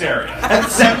 Gorgeous area. And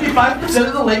 75%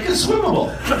 of the lake is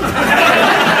swimmable.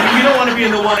 You don't want to be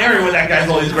in the one area where that guy's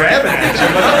always grabbing at you,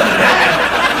 but other than that,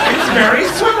 it's very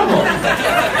swimmable.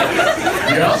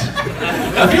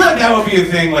 I feel like that would be a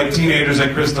thing, like teenagers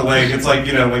at Crystal Lake. It's like,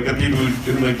 you know, like the people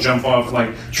who like jump off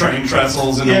like train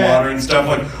trestles in the water and stuff.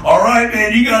 Like, all right,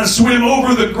 man, you gotta swim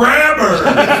over the grabber.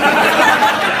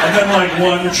 And then like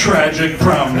one tragic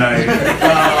prom night,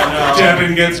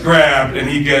 Devin gets grabbed and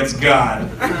he gets got.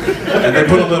 And they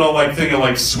put a little like thing of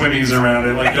like swimmies around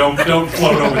it. Like, don't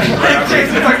float over the grabber.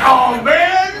 Jason's like, oh man.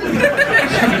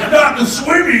 Not the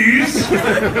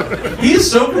swimmies. He's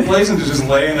so complacent to just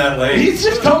lay in that lake. He's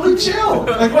just totally chill.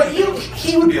 Like what?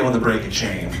 He would be able to break a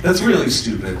chain. That's really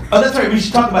stupid. Oh, that's right. We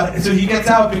should talk about it. So he gets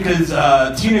out because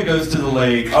Tina goes to the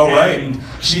lake. Oh, right. And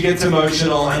she gets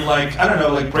emotional and I don't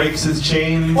know, breaks his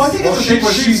chains. Well, I think it's the thing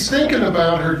where she's thinking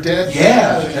about her dead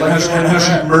Yeah, dad, and how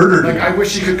she murdered him. I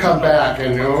wish he could come back,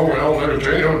 and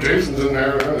Jason's in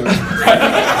there.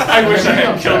 I wish I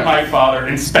had killed my father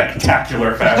in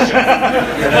spectacular fashion.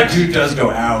 That dude does go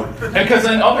out. Because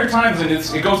then other times, and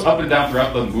it goes up and down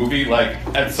throughout the movie,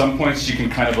 at some points she can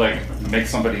kind of make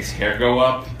somebody's hair go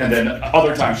up, and then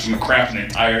other times she can craft an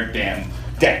entire damn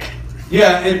deck.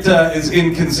 Yeah, it is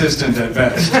inconsistent at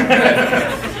best.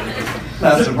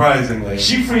 Not surprisingly.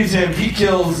 She frees him, he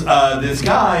kills this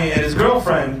guy and his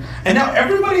girlfriend, and now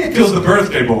everybody kills the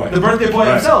birthday boy. The birthday boy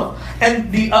Right. himself.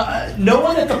 And no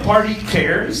one at the party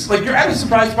cares. You're at a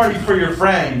surprise party for your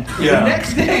friend. Yeah. The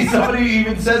next day, somebody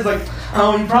even says,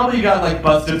 oh, he probably got,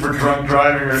 busted for drunk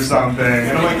driving or something.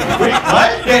 And I'm like, wait,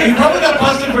 what? Yeah, he probably got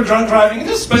busted for drunk driving. He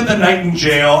just spent the night in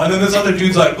jail, and then this other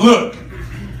dude's like, look,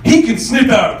 he can sniff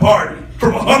out a party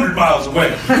from 100 miles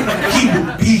away. He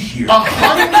will be here.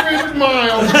 100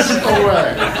 miles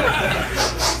away.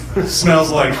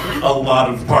 Smells like a lot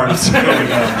of parties going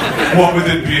on. What with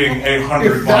it being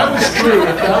 100 If that miles. was true,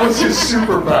 if that was his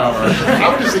superpower, I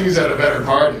would just think he's at a better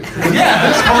party.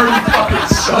 Yeah. This party fucking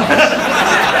sucks.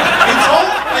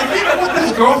 I think what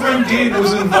this girlfriend did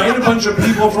was invite a bunch of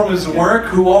people from his work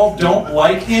who all don't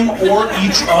like him or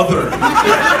each other.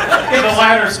 The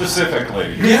latter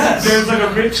specifically. Yes. There's a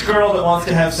rich girl that wants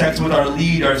to have sex with our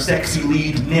sexy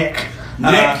lead, Nick.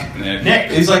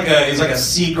 Nick. He's like a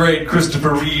C-grade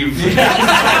Christopher Reeve.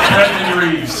 Brendan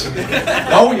Reeves.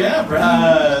 Oh yeah,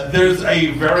 Brendan. There's a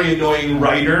very annoying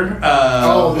writer.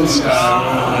 This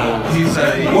guy. He's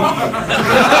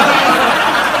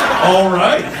All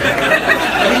right.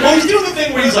 Well, he's doing the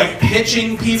thing where he's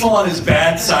pitching people on his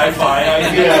bad sci-fi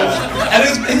ideas. And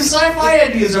his sci-fi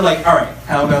ideas are all right,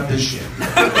 how about this shit?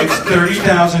 It's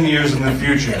 30,000 years in the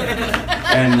future,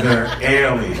 and they're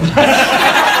aliens.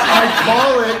 I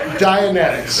call it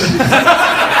Dianetics.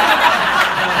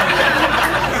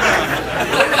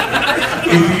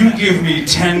 If you give me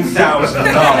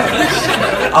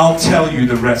 $10,000, I'll tell you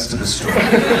the rest of the story.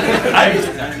 I used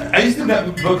to think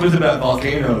that book was about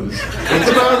volcanoes. It's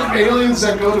about aliens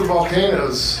that go to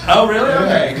volcanoes. Oh, really? Yeah.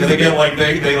 Okay. Because they get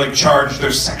they charge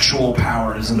their sexual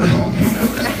powers in the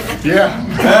volcanoes. Yeah.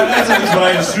 That's at least what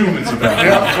I assume it's about.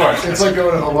 Yeah, of course. It's like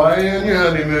going to Hawaii on your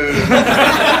honeymoon.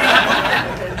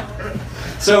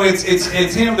 So it's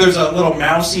him. There's a little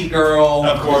mousy girl.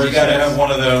 Of course, you gotta have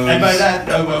one of those. And by that,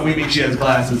 we mean she has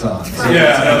glasses on. So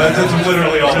Yeah, no, that's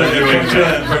literally all they're doing.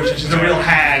 She's a real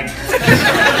hag. She's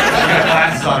got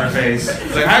glasses on her face.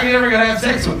 It's how are you ever gonna have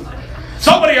sex with?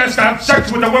 Somebody has to have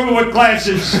sex with a woman with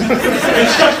glasses.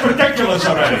 It's just ridiculous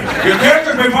already. You can't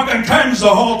just be fucking tens the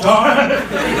whole time.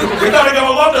 You gotta give a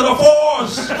lot to the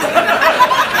fours.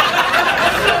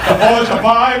 The boys, the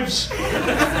vibes.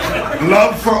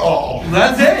 Love for all.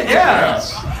 That's it. Yeah.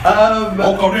 Yes.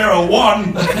 Oconero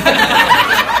won.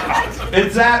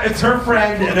 It's her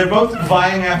friend, and they're both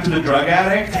vying after the drug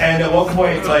addict. And at one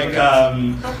point,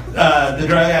 the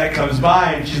drug addict comes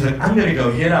by, and she's like, "I'm gonna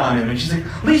go hit on him." And she's like,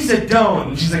 "Lisa, don't."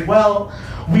 And she's like, "Well,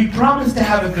 we promised to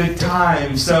have a good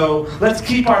time, so let's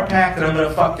keep our pact, and I'm gonna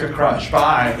fuck your crush.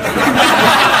 Bye."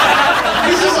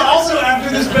 This is also after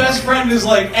this best friend is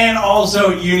like, and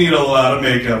also you need a lot of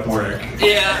makeup work.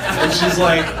 Yeah. And she's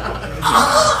like,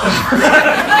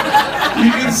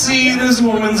 you can see this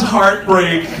woman's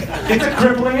heartbreak. It's a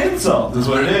crippling insult, is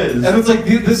what it is. And it's like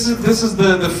this is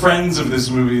the friends of this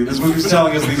movie. This movie's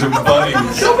telling us these are buddies.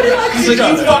 Nobody likes He's each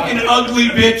like, you other. fucking ugly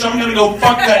bitch, I'm gonna go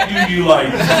fuck that dude you like.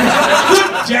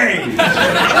 Good day.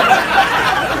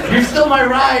 You're still my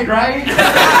ride, right?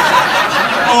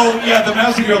 Oh yeah, the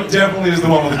mousy girl definitely is the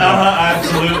one with the gun.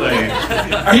 Absolutely.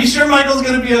 Are you sure Michael's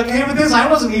gonna be okay with this? I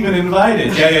wasn't even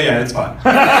invited. Yeah, it's fine.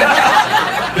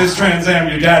 This Trans Am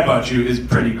your dad bought you is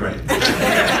pretty great.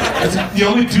 It's the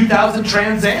only 2000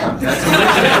 Trans Am. That's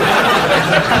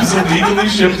It was illegally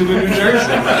shipped to New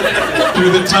Jersey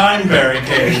through the time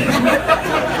barricade.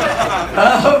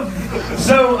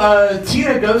 So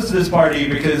Tina goes to this party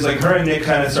because her and Nick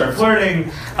kind of start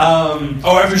flirting.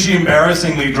 After she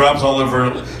embarrassingly drops all of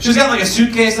her, she's got a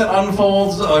suitcase that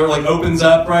unfolds or opens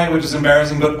up, right, which is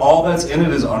embarrassing, but all that's in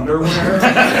it is underwear.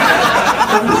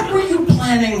 What were you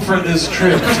planning for this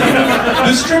trip, Tina?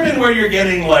 This trip in where you're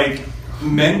getting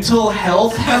mental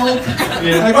health help.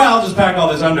 Like, well, I'll just pack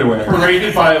all this underwear.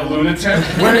 Paraded by a lunatic.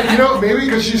 Well, maybe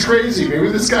because she's crazy. Maybe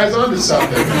this guy's onto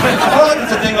something. Oh,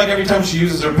 it's a thing. Like every time she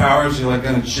uses her powers, she like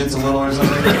kind of shits a little or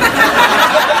something. You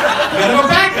gotta go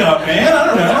back up, man. I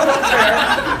don't know.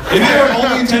 If you were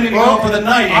only intending to go for the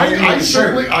night, I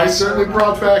certainly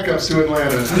brought backups to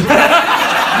Atlanta. You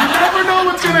never know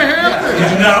what's gonna happen. You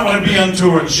do not want to be on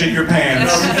tour and shit your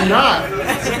pants. No, you do not.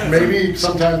 Maybe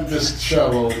sometime this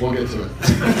show we'll get to it.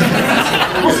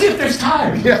 We'll see if there's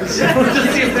time. Yes. We'll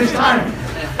just see if there's time.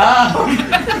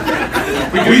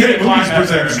 We Hate Movies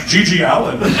presents Gigi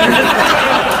Allen.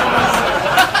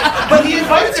 But he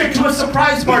invites her to a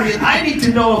surprise party, and I need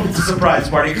to know if it's a surprise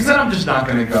party, because then I'm just not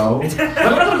going to go.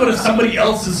 I'm not going to go to somebody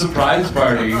else's surprise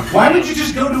party. Why would you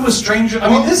just go to a stranger? I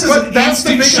mean, this is an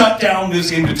instant shut down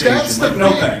this invitation.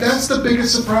 No thanks. That's the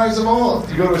biggest surprise of all. If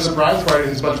you go to a surprise party and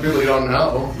there's a bunch of people you don't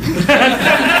know.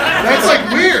 That's like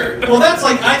weird. Well, that's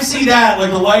like, I see that,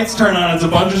 like the lights turn on, it's a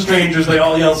bunch of strangers, they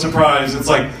all yell surprise. It's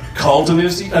like cult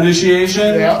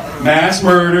initiation, mass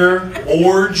murder,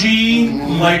 orgy,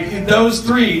 like those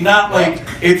three, not like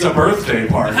it's a birthday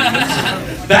party.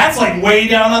 That's like way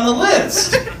down on the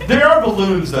list. There are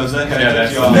balloons, though, so that kind of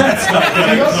gets you off. That's not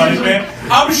very exciting, man.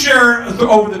 I'm sure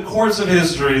over the course of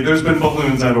history, there's been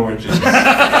balloons at orgies.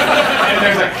 And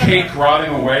there's a cake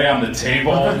rotting away on the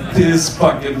table. This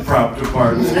fucking prop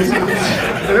department.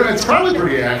 It's probably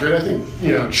pretty accurate. I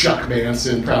think, Chuck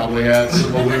Manson probably had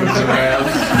some balloons around.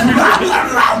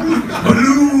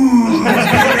 Balloons!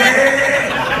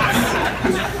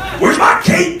 Where's my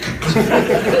cake?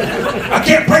 I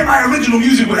can't play my original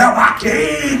music without my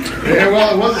cake. Yeah,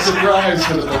 well, it was a surprise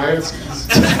for the Polanskis.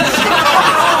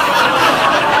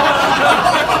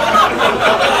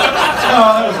 Oh,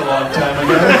 that was a long time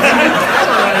ago.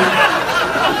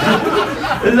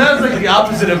 That was like the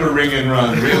opposite of a ring and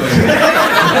run, really.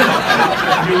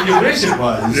 you wish it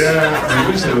was. Yeah.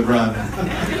 You wish it would run.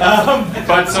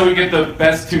 But so we get the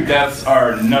best two deaths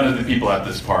are none of the people at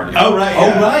this party. Oh, right.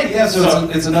 Yeah. Oh, right. Yeah, so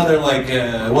it's another, like,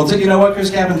 well, you know what, Chris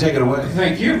Capman, take it away.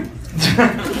 Thank you.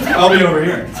 I'll be over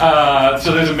here.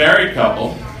 So there's a married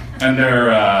couple, and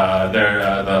the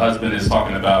husband is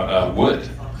talking about wood.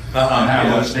 And how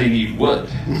much they need wood.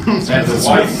 And the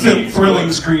wife needs thrilling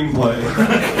wood. screenplay.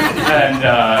 And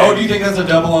do you think that's a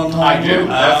double entendre? I do.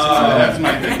 That's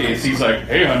my thinking. He's like,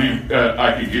 hey, honey,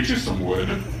 I can get you some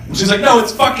wood. She's like, no,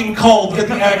 it's fucking cold. Get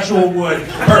the actual wood.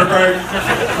 Pervert.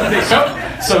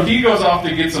 So he goes off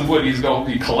to get some wood. He's going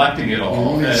to be collecting it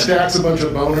all. He stacks a bunch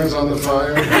of boners on the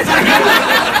fire.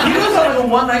 He goes on a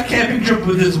one-night camping trip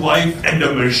with his wife and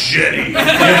a machete.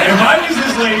 Yeah, if I was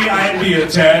this lady, I'd be a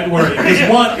tad worried. Because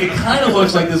one, it kind of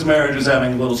looks like this marriage is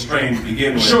having a little strain to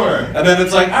begin with. Sure. And then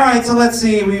it's like, all right, so let's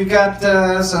see. We've got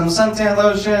some suntan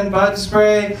lotion, body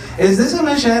spray. Is this a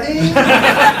machete?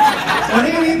 What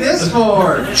do you need this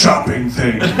for? Chopping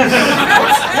things.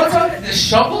 What's on it?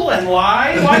 Shovel and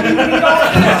lie? Why do you need all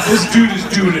of this? This dude is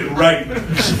doing it right.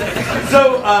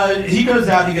 So he goes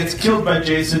out. He gets killed by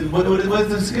Jason. What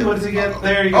does he get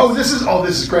there? This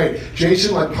is great.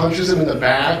 Jason punches him in the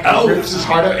back, rips his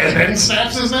heart out, and then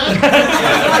snaps his neck.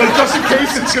 Like just in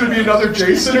case it's going to be another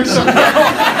Jason or something.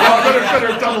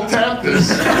 Better double tap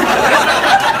this.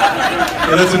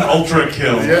 Yeah, that's an ultra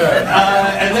kill.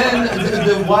 Yeah. And then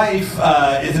the wife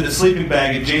is in a sleeping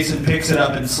bag, and Jason picks it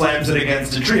up and slams it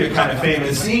against a tree. A kind of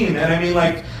famous scene. And I mean,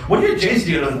 like, when you're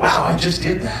Jason, you're like, wow, I just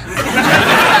did that.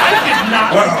 I did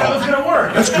not think that was going to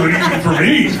work. That's good even for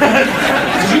me.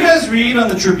 Did you guys read on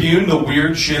the Tribune the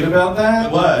weird shit about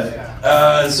that?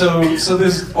 What? So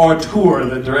this auteur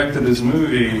that directed this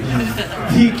movie,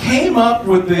 he came up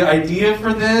with the idea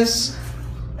for this.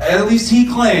 At least he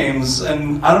claims,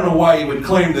 and I don't know why he would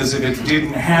claim this if it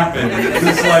didn't happen.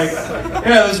 It's like,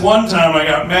 yeah, this one time I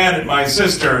got mad at my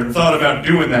sister and thought about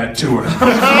doing that to her.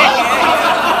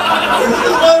 This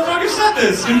motherfucker said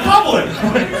this in public.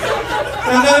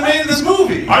 And then I made this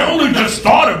movie. I only just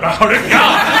thought about it.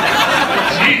 God.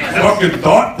 Fucking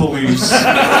thought police.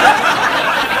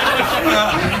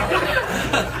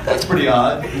 That's pretty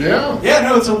odd. Yeah. Yeah,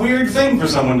 no, it's a weird thing for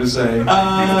someone to say.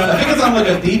 I think it's on like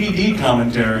a DVD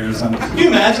commentary or something. Can you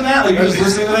imagine that? Like you're just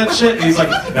listening to that shit and he's like,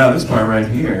 now this part right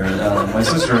here, my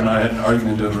sister and I had an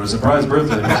argument over a surprise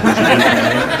birthday.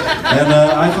 And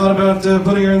I thought about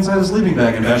putting her inside a sleeping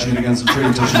bag and bashing it against a tree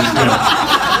until she was dead.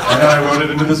 And then I wrote it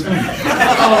into this film.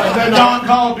 Oh, then Don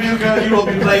call Buga, you will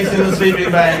be placed in the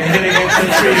sleeping bag and hit against the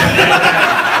tree.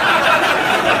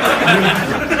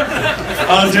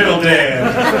 Until dead.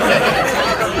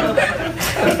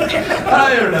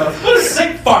 I don't know. What a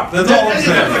sick fuck. That's all I'm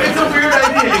saying. It's a weird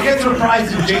idea. It gets gets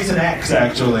reprised in Jason X,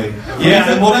 actually.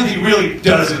 Yeah, well, then he really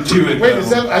doesn't do it. Wait, though. is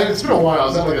that? It's been a while.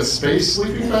 Is that like a space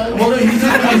sleeping bag? Well, no, he's on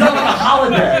like a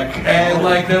holodeck, and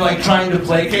like they're like trying to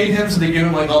placate him, so they give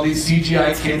him like all these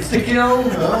CGI kids to kill.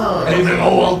 Oh. And he's like,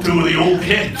 "Oh, I'll do the old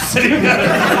kids."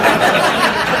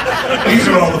 These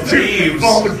are all the thieves.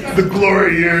 All the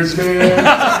glory years,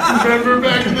 man. Remember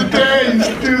back in the day, you used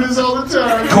to do this all the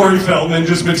time. Corey Feldman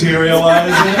just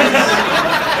materializes.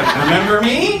 Remember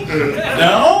me?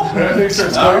 No? And then he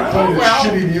starts playing this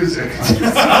shitty music.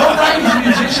 Oh, right, he's a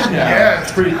musician now. Yeah,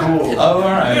 it's pretty cool. Oh, all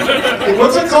right.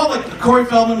 What's it called? Like Corey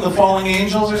Feldman and the Falling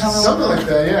Angels or something? Something like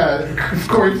that, yeah.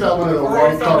 Corey Feldman and the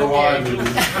World Color Wine.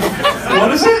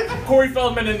 What is it? Corey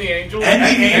Feldman and the Angels. And the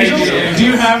Angels? Do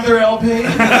you have their LP?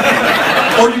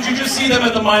 Or did you just see them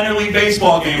at the minor league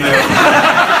baseball game there?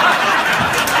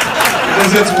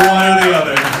 Because it's one or the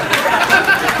other.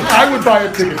 I would buy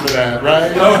a ticket for that,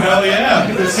 right? Oh, hell yeah.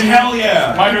 Hell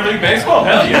yeah. Minor League Baseball?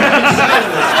 Hell yeah.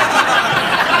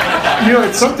 You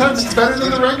know, sometimes it's better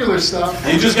than the regular stuff.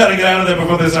 You just got to get out of there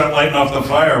before they start lighting off the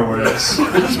fireworks.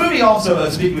 This movie also,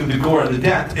 speaking of the gore and the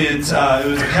death, it was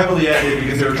heavily edited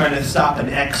because they were trying to stop an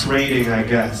X rating, I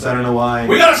guess. I don't know why.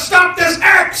 We gotta stop this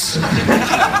X!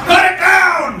 Cut it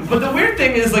down! But the weird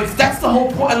thing is, like, that's the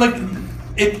whole point. Like,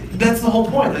 that's the whole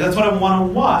point. Like, that's what I want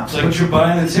to watch. Like, What you're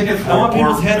buying the ticket for, I want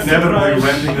people's or heads to inevitably rush,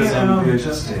 renting this you on know.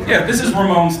 VHS tape. Yeah, this is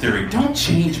Ramon's theory. Don't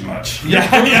change much. yeah.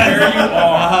 There you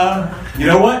are. You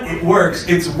know what? It works.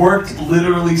 It's worked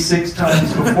literally 6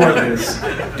 times before this.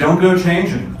 Don't go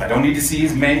changing. I don't need to see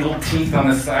his mangled teeth on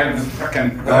the side of the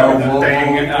fucking thing. we'll I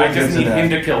get just to need that. him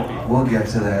to kill people. We'll get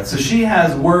to that. So she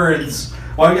has words.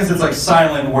 Well, I guess it's like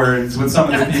silent words with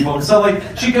some of the people. So, like,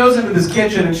 she goes into this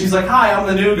kitchen and she's like, "Hi, I'm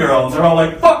the new girl." And they're all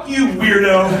like, "Fuck you,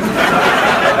 weirdo."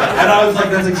 And I was like,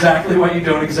 that's exactly why you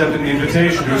don't accept an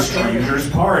invitation to a stranger's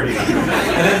party. And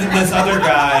then this other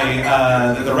guy,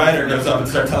 the writer, goes up and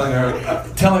starts telling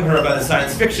her about a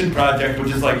science fiction project,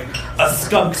 which is like a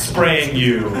skunk spraying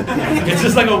you. It's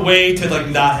just like a way to like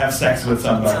not have sex with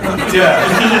somebody.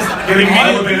 Yeah. Getting an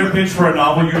elevator pitch for a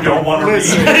novel you don't want to read.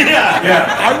 Listen,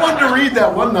 Yeah. I wanted to read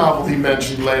that one novel he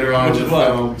mentioned later on. Which is in the what?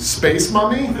 film, Space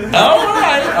Mummy? Oh, all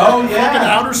right. Oh, Fucking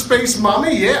yeah. outer space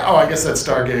mummy? Yeah. Oh, I guess that's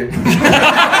Stargate.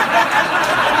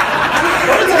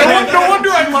 No wonder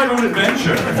I like an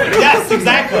adventure. Yes,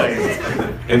 exactly.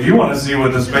 If you want to see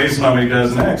what the space mummy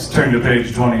does next, turn to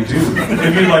page 22.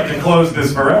 If you'd like to close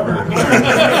this forever.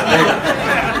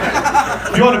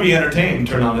 If you want to be entertained,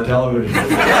 turn on the television.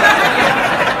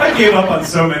 I gave up on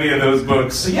so many of those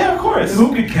books. Yeah, of course.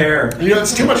 Who could care? You know,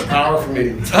 it's too much power for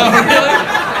me.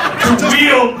 To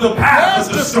wield the path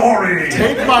of the story.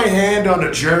 Take my hand on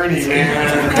a journey,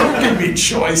 man. Don't give me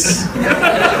choice.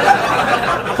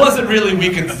 Plus, it really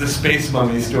weakens the space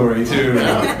mummy story too.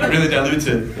 It really dilutes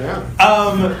it. Yeah.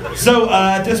 So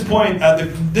at this point,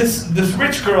 this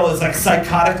rich girl is like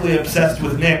psychotically obsessed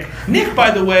with Nick. Nick,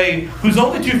 by the way, whose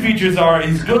only 2 features are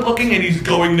he's good looking and he's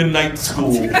going to night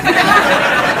school.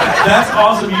 That's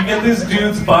awesome. You get this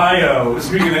dude's bio,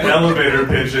 speaking of elevator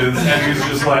pitches, and he's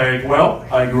just like, well,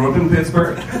 I grew up in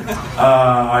Pittsburgh.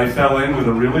 I fell in with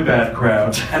a really bad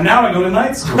crowd, and now I go to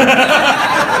night school. And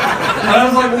I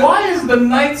was like, why is the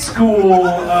night school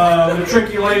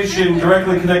matriculation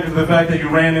directly connected to the fact that you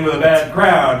ran in with a bad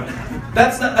crowd?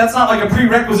 That's not like a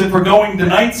prerequisite for going to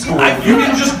night school. You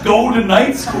can just go to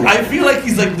night school. I feel like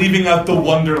he's like leaving out the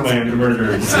Wonderland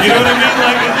murders. You know what I mean?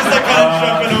 Like it's just like kind of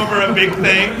jumping over a big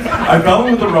thing. I fell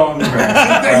in with the wrong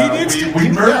crowd. We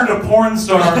murdered a porn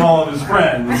star and all of his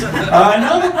friends. And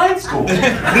now I'm at night school.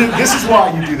 This is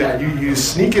why you do that. You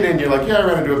sneak it in. You're like, yeah, I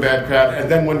ran into a bad crowd, and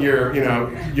then when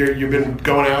you've been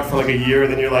going out for like a year,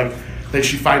 and then you're like, then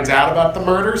she finds out about the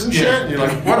murders and shit, and you're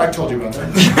like, what? I told you about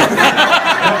that.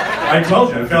 I told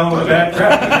you, I fell in with a bad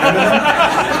crowd.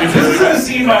 This is a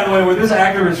scene, by the way, where this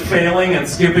actor is failing at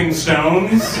skipping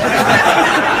stones.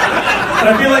 And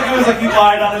I feel like it was like he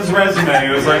lied on his resume.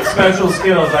 It was like special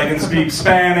skills. I can speak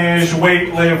Spanish,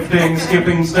 weightlifting,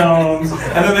 skipping stones.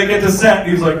 And then they get to set,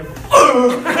 and he's like,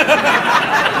 ugh.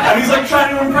 And he's like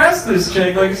trying to impress this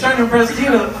chick. Like he's trying to impress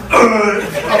Tina.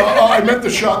 I meant the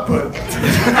shot put. Good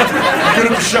at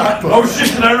the shot put. Oh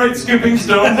shit, did I write skipping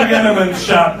stones again and then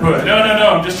shot put? No,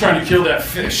 I'm just trying to kill that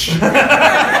fish.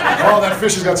 Oh, that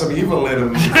fish has got some evil in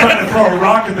him. Trying to throw a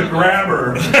rock at the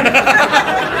grabber.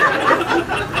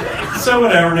 So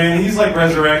whatever, man. He's like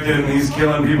resurrected and he's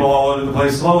killing people all over the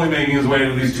place, slowly making his way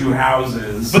to these 2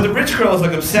 houses. But the rich girl is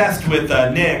like obsessed with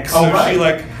Nick, so she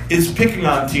like is picking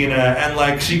on Tina, and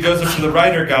like she goes up to the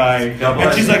writer guy,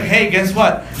 and she's like, "Hey, guess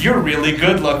what? You're really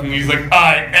good looking." He's like,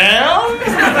 "I am."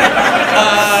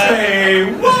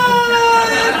 Say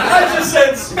what? I just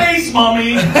said space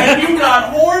mummy, and you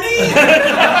got horny?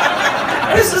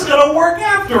 This is gonna work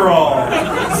after all.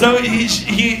 So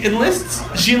she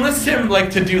enlists him like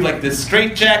to do like this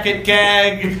straitjacket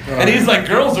gag, and he's like,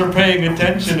 girls are paying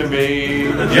attention to me.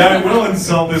 Yeah, I will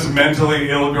insult this mentally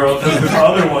ill girl because this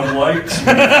other one likes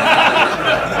me.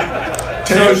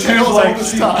 Tails all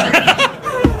this time.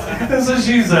 So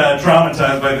she's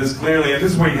traumatized by this clearly, and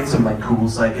this is where you get some like cool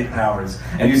psychic powers.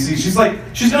 And you see she's going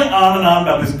on and on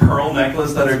about this pearl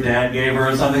necklace that her dad gave her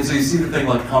or something. So you see the thing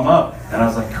like come up, and I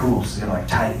was like, cool, she's gonna like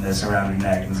tighten this around her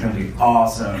neck, and it's gonna be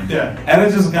awesome. Yeah. And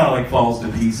it just kind of like falls to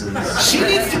pieces. She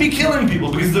needs to be killing people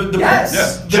because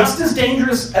just as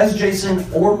dangerous as Jason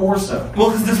or more so.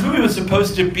 Well, because this movie was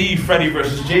supposed to be Freddy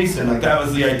versus Jason, like that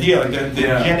was the idea, like the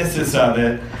genesis of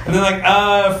it. And then like,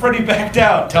 Freddy backed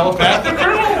out, telepathic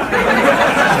girl.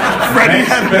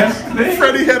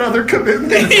 Freddie had other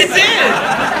commitments. He did.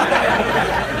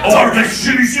 Oh, I make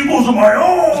shitty sequels of my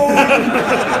own.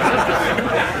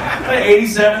 By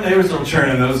 '87, they were still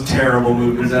churning those terrible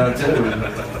movies out too.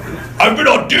 I've been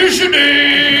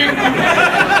auditioning.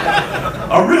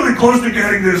 I'm really close to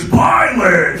getting this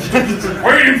pilot.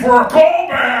 Waiting for a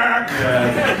callback.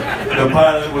 Yeah, the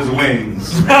pilot was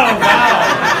Wings. Oh wow.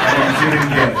 And you didn't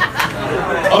get it.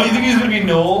 Oh, you think he's gonna be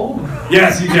Noel?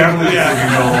 Yes, he definitely is.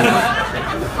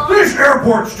 This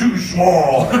airport's too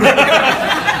small.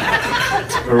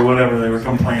 Or whatever they were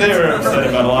complaining. They were upset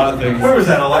about a lot of things. Where was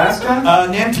that, Alaska?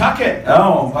 Nantucket.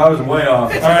 Oh, I was way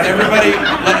off. All right, everybody,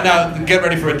 now get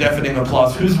ready for a deafening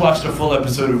applause. Who's watched a full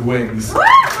episode of Wings? All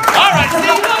right, see, you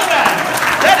know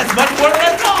that. That is much more than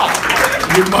I thought.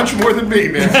 You're much more than me,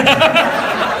 man.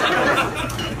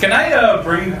 Can I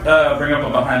bring up a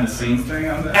behind-the-scenes thing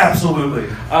on this? Absolutely.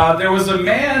 There was a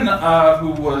man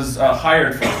who was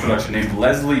hired for this production named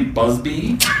Leslie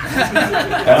Busby.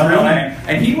 That's a real name.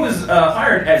 And he was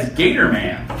hired as Gator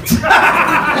Man.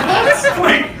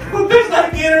 Wait, well, there's not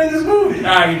a gator in this movie.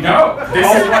 I know. This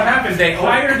is what happened. They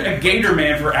hired a Gator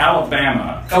Man for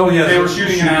Alabama. Oh, yeah. They were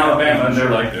shooting in Alabama, and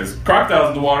they're like, there's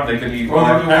crocodiles in the water, they can eat. Well,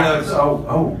 they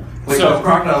Wait, So- those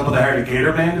crocodiles, but they hired a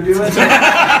gator man to do it? What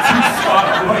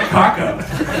a cock-up.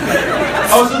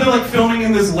 Oh, so they're like filming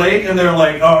in this lake, and they're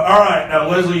like, all right, now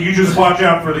Leslie, you just watch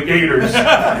out for the gators.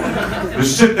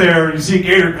 Just sit there, and you see a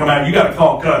gator come out, you gotta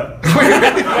call cut.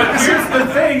 But here's the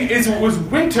thing, is it was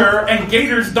winter, and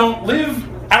gators don't live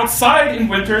outside in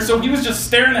winter, so he was just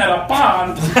staring at a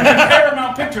pond, and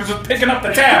Paramount Pictures was picking up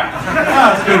the tab.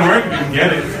 Ah, it's good work if you can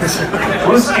get it.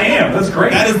 What a scam, that's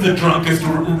great. That is the drunkest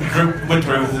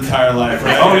winter of his entire life,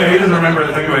 right? Oh yeah, he doesn't remember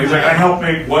the thing about it. He's like, I helped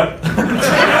make what?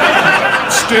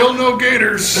 Still no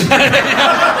gators.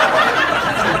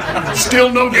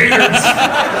 Still no gators.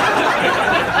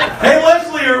 Hey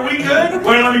Leslie, are we good?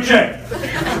 Wait, let me check.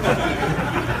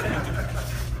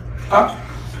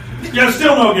 Yeah,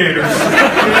 still no gators.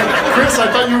 Chris,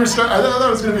 I thought you were. I thought it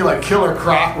was going to be like Killer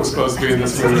Croc was supposed to be in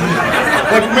this movie.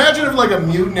 Like, imagine if like a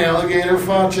mutant alligator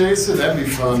fought Jason. That'd be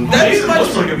fun. Jason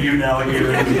looks like a mutant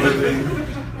alligator.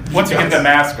 Once you get the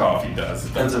mask off, he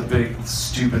does. That's a big,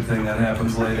 stupid thing that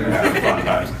happens later. Fun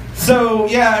time. So,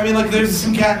 yeah, I mean, like, there's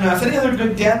some cat and mouse. Any other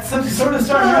good deaths? Some sort of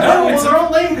starting out. No, well, they're all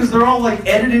lame because they're all like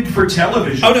edited for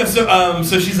television. Oh no!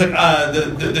 So she's like,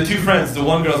 the two friends. The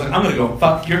one girl's like, I'm gonna go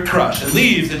fuck your crush, and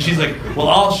leaves. And she's like, well,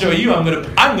 I'll show you. I'm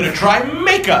gonna try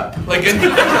makeup. Like, and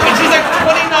she's like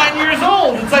 29 years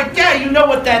old. It's like, yeah, you know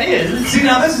what that is. See,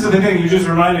 now this is the thing you just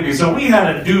reminded me. So we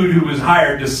had a dude who was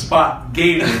hired to spot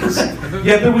gators,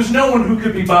 yet there was no one who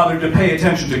could be bothered to pay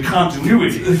attention to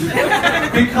continuity.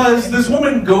 Because this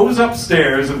woman goes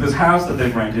upstairs of this house that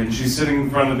they've rented, and she's sitting in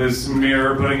front of this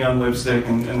mirror, putting on lipstick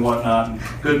and whatnot, and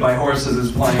Goodbye Horses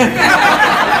is playing. No,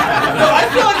 I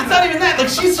feel like it's not even that. Like,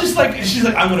 she's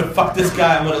like, I'm gonna fuck this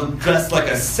guy. I'm gonna dress like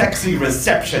a sexy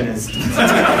receptionist.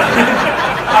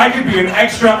 I could be an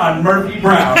extra on Murphy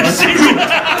Brown.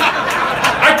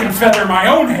 I can feather my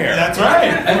own hair. That's right.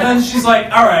 And then she's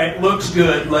like, all right, looks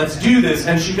good, let's do this.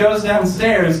 And she goes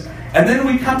downstairs, and then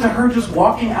we cut to her just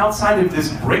walking outside of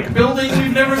this brick building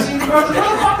we've never seen before. Where the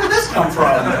fuck did this come from?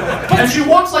 And she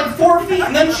walks like 4 feet,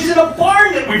 and then she's in a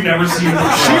barn that we've never seen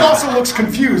before. She also looks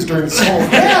confused during this whole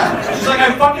thing. Yeah. She's like,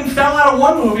 I fucking fell out of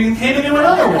one movie and came into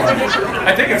another one.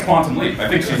 I think it's Quantum Leap. I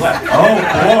think she left. Oh,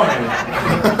 boy.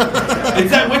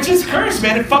 It's that witch's curse,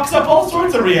 man. It fucks up all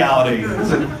sorts of reality.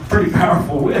 That's a pretty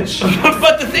powerful witch.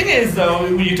 But the thing is, though,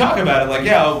 when you talk about it, like,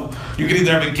 yeah, you could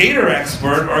either have a gator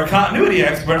expert or a continuity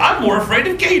expert. I'm more afraid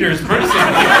of gators, personally.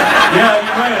 Yeah,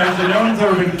 you're right. Actually, no one's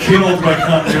ever been killed by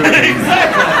continuity.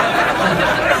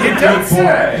 Exactly. It does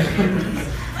say.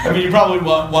 I mean, you probably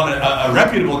want a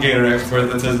reputable gator expert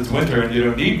that says it's winter and you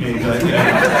don't need me, but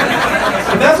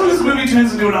But that's when this movie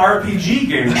turns into an RPG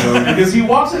game, though, because he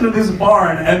walks into this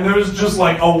barn and there's just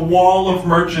like a wall of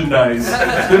merchandise.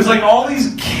 There's like all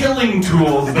these killing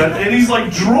tools and he's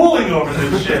like drooling over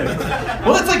this shit.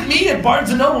 Well, it's like me at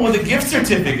Barnes & Noble with a gift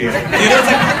certificate. You know, it's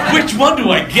like, which one do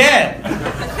I get?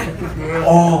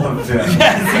 All of them.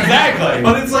 Yes, exactly.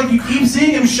 But it's like you keep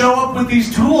seeing him show up with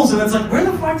these tools, and it's like, where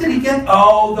the fuck did he get?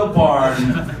 Oh, the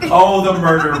barn. Oh, the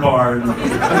murder barn.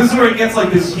 And this is where he gets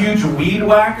like this huge weed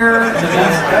whacker, and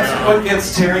that's what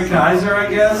gets Terry Kaiser, I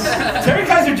guess. Terry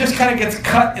Kaiser just kind of gets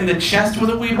cut in the chest with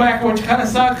a weed whacker, which kind of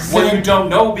sucks. Well, you don't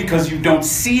know because you don't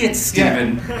see it,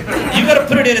 Steven. Yeah. You gotta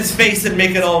put it in his face and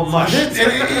make it all mush.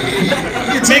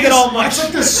 Make it all mush. It's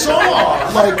like this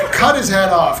saw. Like, cut his head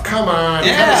off. Come on,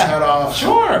 cut his head off.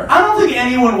 Sure. I don't think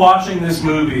anyone watching this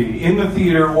movie, in the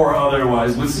theater or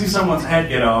otherwise, would see someone's head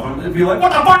get off and be like,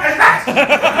 what the fuck is this?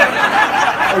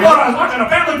 I was watching a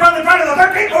Family Friday the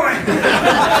 13th movie.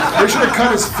 They should have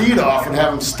cut his feet off and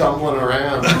have him stumbling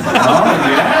around. Oh,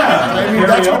 yeah. I mean,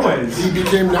 that's what he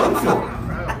became known for.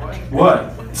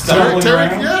 What? Terry.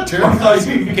 I thought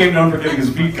he became known for getting his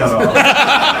feet cut off.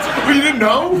 Well, you didn't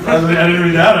know? I didn't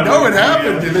read that. No, it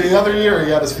happened. The other year, he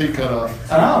got his feet cut off.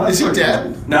 Oh, is he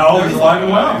dead? No, he's alive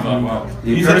and well.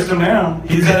 You cursed him now.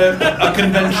 He's at a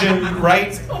convention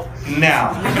right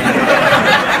now.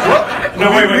 No,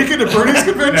 wait. Weekend at Bernie's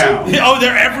convention? Oh,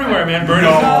 they're everywhere, man.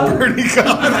 BernieCon.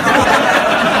 BernieCon.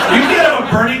 You can have a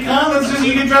BernieCon. That's just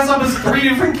you can dress up as 3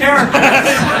 different characters.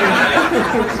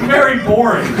 It's very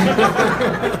boring.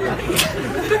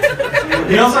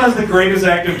 He also has the greatest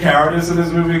active cowardice in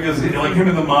this movie because like him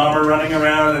and the mom are running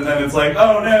around and then it's like,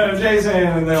 oh no, Jason,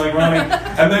 and they're like running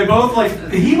and they both like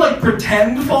he like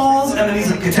pretend falls and then he's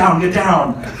like get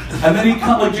down, and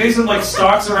then Jason like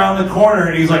stalks around the corner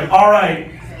and he's like, all right,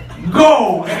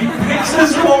 go, and he picks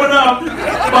this woman up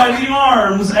by the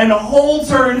arms and holds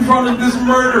her in front of this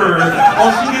murderer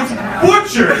while she gets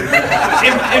butchered.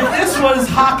 If this was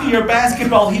hockey or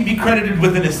basketball, he'd be credited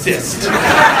with an assist.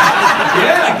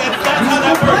 Yeah, that's how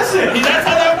that works. That's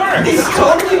how that works. He's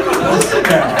totally complicit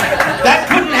now. That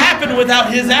couldn't happen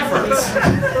without his efforts.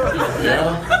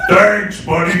 Yeah. Thanks,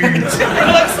 buddy. You're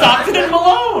like Stockton and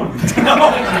Malone.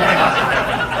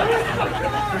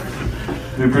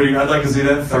 I'd like to see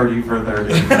that 30 for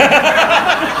 30.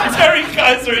 Terry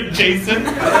Kaiser and Jason.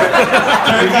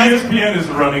 ESPN is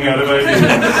running out of ideas.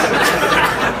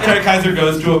 Terry Kaiser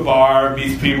goes to a bar,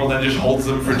 meets people, then just holds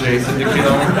them for Jason to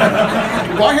kill.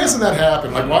 Why hasn't that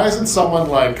happened? Like, why hasn't someone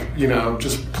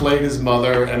just played his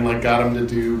mother and got him to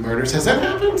do murders? Has that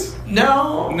happened?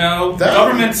 No.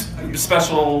 Government's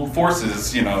special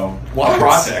forces,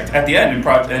 project. At the end in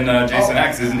Jason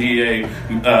X, isn't he a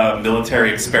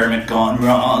military experiment gone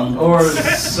wrong? Or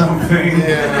something.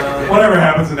 Yeah. Whatever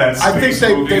happens to that space I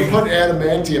think movie. they put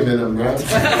adamantium in him, right?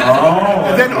 Oh.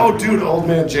 And then, old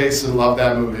man Jason loved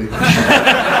that movie.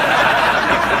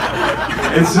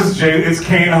 It's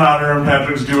Kane Hodder and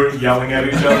Patrick Stewart yelling at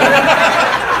each other.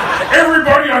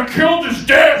 Everybody I killed is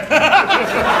dead!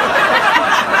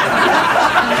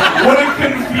 What a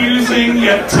confusing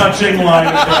yet touching line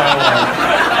of dialogue.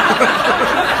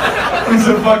 He's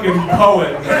a fucking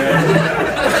poet, man.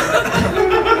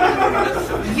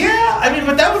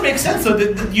 But that would make sense. So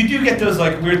you do get those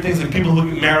weird things like people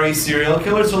who marry serial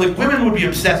killers. So women would be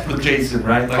obsessed with Jason,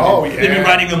 right? They'd be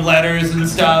writing him letters and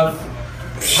stuff.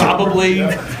 Probably.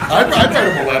 Yeah. I'd write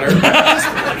him a letter. Just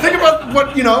think about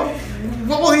what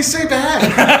will he say back?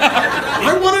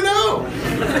 I want to know.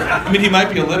 I mean, he might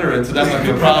be illiterate, so that might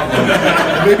be a problem.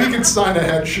 Maybe he can sign a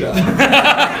headshot.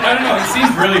 I don't know. He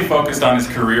seems really focused on his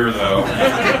career, though.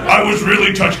 I was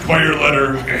really touched by your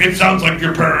letter. It sounds like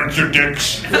your parents are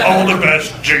dicks. All the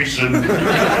best, Jason.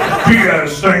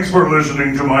 P.S. Thanks for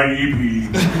listening to my EP.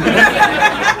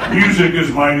 Music is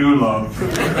my new love.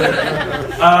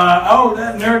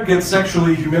 That nerd gets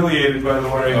sexually humiliated, by the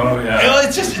way. Oh, yeah.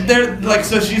 It's just,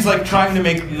 so she's trying to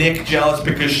make Nick jealous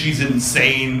because she's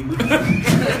insane.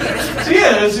 She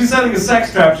is. She's setting a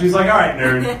sex trap. She's like, all right,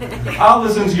 nerd, I'll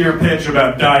listen to your pitch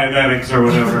about Dianetics or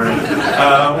whatever.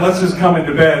 Let's just come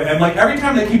into bed. And every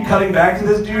time they keep cutting back to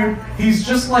this dude, he's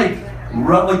just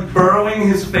burrowing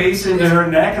his face into her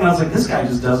neck, and I was like, this guy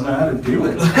just doesn't know how to do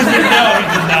it.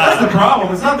 That's the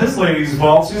problem. It's not this lady's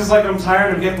fault. She's just I'm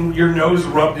tired of getting your nose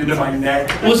rubbed into my neck.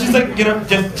 Well, she's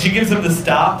she gives him the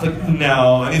stop,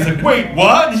 no. And he's like, wait,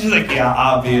 what? And she's like, yeah,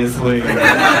 obviously.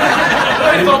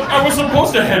 I thought I was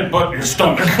supposed to headbutt your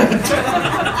stomach.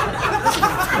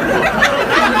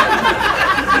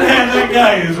 Man, that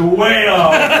guy is way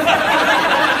off.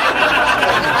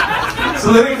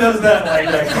 So then he does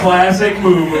that classic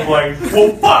move of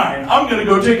well, fine, I'm gonna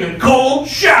go take a cold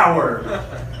shower.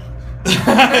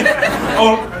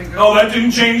 oh, that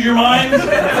didn't change your mind? All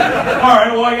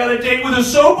right, well, I got a date with a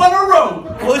soap on a rope.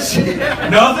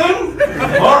 Nothing?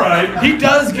 All right. He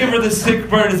does give her the sick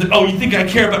burn. He's like, oh, you think I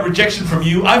care about rejection from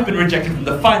you? I've been rejected from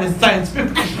the finest science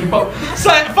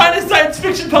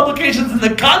fiction publications in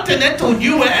the continental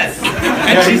U.S.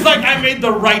 And she's like, I made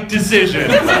the right decision.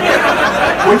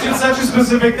 Which is such a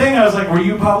specific thing. I was like, were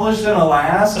you published in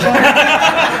Alaska?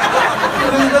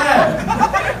 What is that?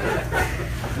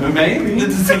 Maybe.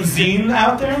 Is some zine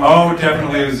out there? Oh,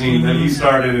 definitely a zine that he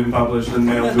started and published and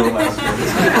mailed to Alaska.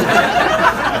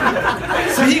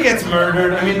 So he gets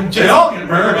murdered. I mean, they all get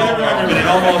murdered.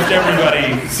 Almost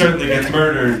everybody certainly gets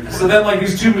murdered. So then,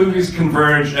 these two movies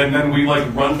converge, and then we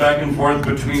run back and forth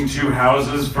between two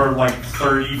houses for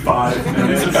 35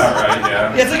 minutes. That's about right,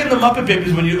 yeah. Yeah, it's like in the Muppet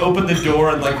Babies when you open the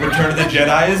door and Return of the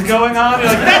Jedi is going on. You're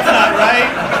like, that's not right,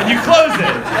 and you close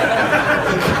it.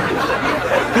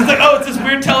 It's like, oh, it's this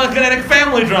weird telekinetic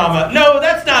family drama. No,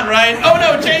 that's not right. Oh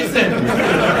no, Jason.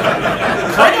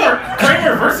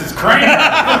 Kramer versus Kramer.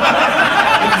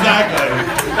 Exactly.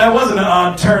 That wasn't an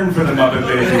odd turn for the Muppet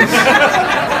Babies.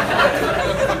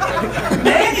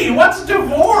 Maggie, what's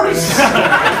divorce?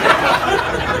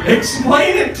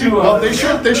 Explain it to us. Well, they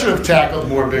should have tackled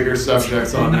more bigger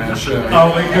subjects on that show.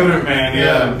 Oh, they could have, man,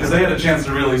 yeah. Because they had a chance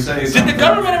to really say something. Did the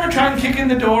government ever try and kick in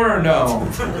the door or no?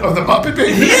 Of the Muppet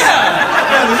Babies? Yeah!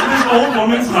 This old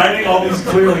woman's hiding all these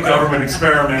clearly government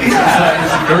experiments inside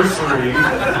this nursery.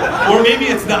 Or maybe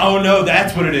it's not, oh no,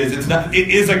 that's what it is. It's not, it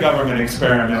is a government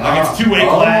experiment. It's two-way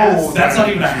glass. Oh, that's not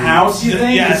even a house, you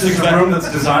think? Yes, it's just a room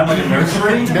that's designed like a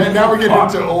nursery? Now we're getting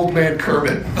into old man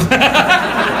Kermit.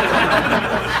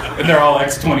 And they're all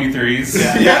X-23s.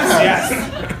 Yeah. Yes.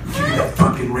 Give me that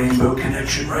fucking rainbow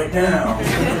connection right now.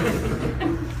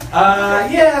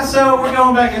 So we're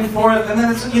going back and forth, and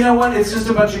then it's, you know what, it's just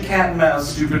a bunch of cat and mouse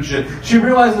stupid shit. She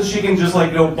realizes she can just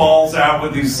go balls out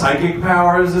with these psychic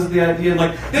powers is the idea.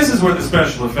 This is where the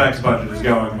special effects budget is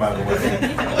going, by the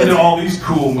way. Into all these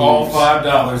cool moves. All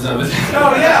 $5 of it.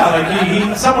 Oh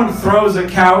yeah, someone throws a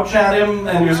couch at him,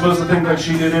 and you're supposed to think that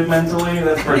she did it mentally.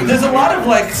 That's pretty. There's a lot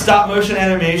of stop motion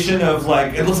animation of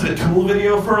it looks like a Tool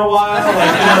video for a while.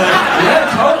 Yeah,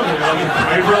 totally. Like a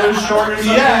Ray Brothers short or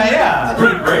something. Yeah. It's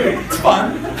pretty great. It's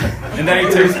fun. And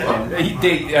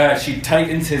then she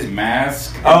tightens his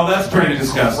mask. Oh, that's pretty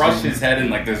disgusting. Crush his head in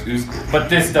this ooze. But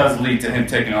this does lead to him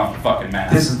taking off the fucking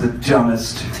mask. This is the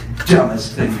dumbest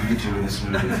thing you could do in this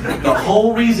movie. The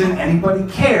whole reason anybody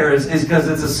cares is because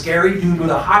it's a scary dude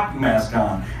with a hockey mask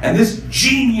on. And this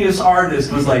genius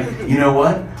artist was like, you know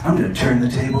what? I'm going to turn the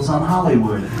tables on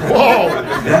Hollywood. Whoa!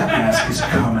 That mask is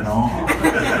coming off.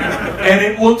 And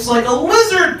it looks like a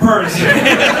lizard person.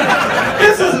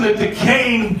 This isn't a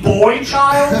decaying boy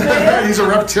child, man. He's a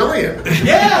reptilian.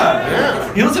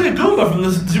 Yeah. He looks like a Goomba from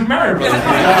the Super Mario Bros. He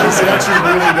actually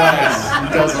really does.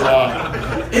 He does a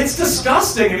lot. It's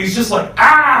disgusting, and he's just like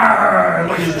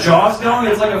his jaw's going.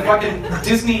 It's like a fucking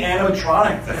Disney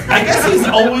animatronic thing. I guess he's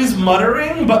always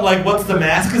muttering, but once the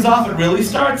mask is off, it really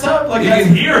starts up. You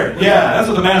can hear it. Yeah, that's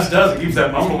what the mask does. It keeps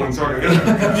that mumbling sort of.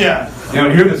 Yeah. You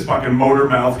don't hear this fucking motor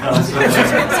mouth constantly.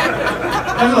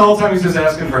 Imagine the whole time he's just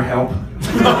asking for help.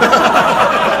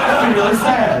 That'd be really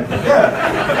sad.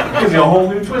 Yeah. Gives you a whole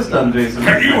new twist on Jason.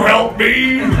 Can you help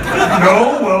me?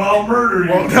 No? Well, I'll murder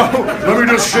you. Well, no, let me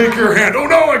just shake your hand. Oh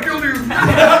no, I killed you.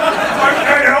 I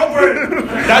can't help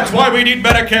it. That's why we need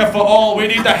Medicare for all. We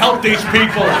need to help these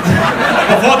people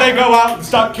before they go out and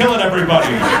start killing everybody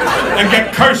and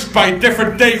get cursed by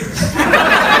different things.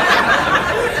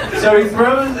 So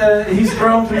he's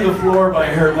thrown through the floor by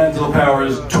her mental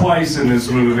powers twice in this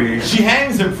movie. She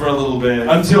hangs him for a little bit.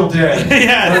 Until dead.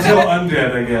 Yeah. Until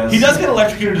undead, I guess. He does get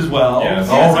electrocuted as well. Yes.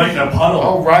 Oh, right in a puddle.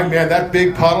 Oh, right, man. That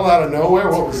big puddle out of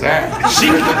nowhere, what was that?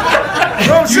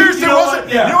 No, seriously, you know wasn't.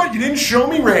 what? Yeah. You know what? You didn't show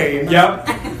me rain. Yep.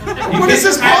 What is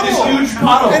this puddle? This huge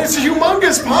puddle. And it's a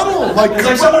humongous puddle. It's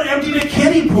like someone emptied a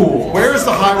kiddie pool. Where's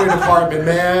the highway department,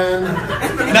 man?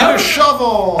 Now a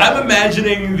shovel. I'm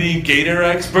imagining the gator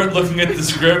expert looking at the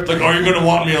script like, "Oh, you're gonna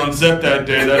want me on set that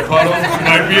day. That puddle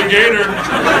might be a gator. You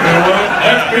know what?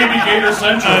 That's baby gator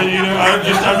central.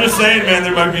 I'm just saying, man,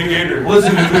 there might be a gator."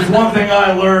 Listen, if there's one thing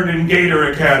I learned in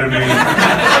Gator Academy, is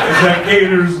that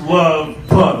gators love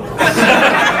puddles.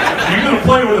 If you're gonna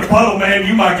play with a puddle, man,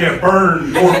 you might get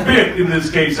burned or bit in this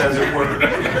case, as it were.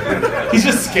 He's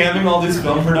just scamming all these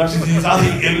film productions. He's on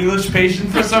the English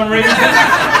patient for some reason.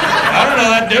 I don't know,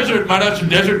 that desert might have some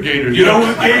desert gators. You know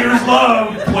what gators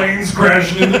love? Planes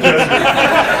crashing in the desert.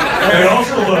 They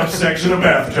also love sex in a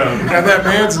bathtub. And that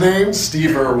man's name,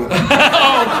 Steve Irwin. Nice.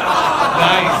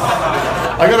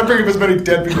 I gotta bring up as many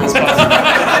dead people as possible.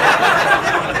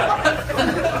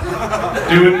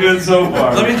 Doing good so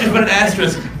far. Let me just put an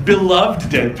asterisk. Beloved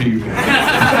dead people.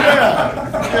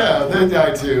 Yeah, they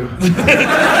die too.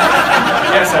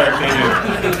 Yes, Eric, they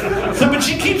do. So, but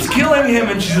she keeps killing him,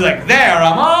 and she's like, "There,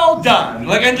 I'm all done."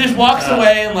 Like, and just walks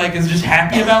away and like is just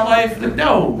happy about life. Like,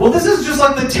 no. Well, this is just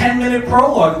like the 10-minute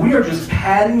prologue. We are just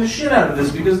padding the shit out of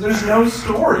this because there's no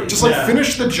story. Just like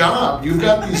finish the job. You've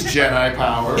got these Jedi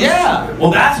powers. Yeah.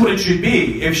 Well, that's what it should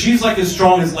be. If she's like as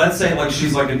strong as, let's say, like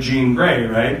she's like a Jean Grey,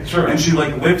 right? Sure. And she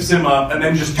like lifts him up and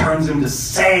then just turns him to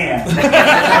sand.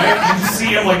 Right? You see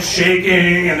him like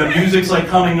shaking and the music's like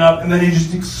coming up and then he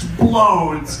just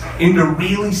explodes into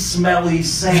really smelly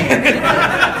sand.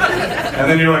 And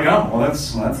then you're like, oh, well,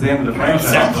 that's the end of the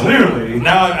franchise. Clearly.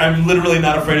 Now I'm literally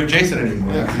not afraid of Jason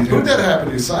anymore. Yeah. Who'd that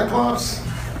happen to? Cyclops?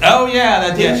 Oh yeah,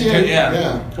 that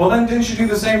yeah. Well, then didn't you do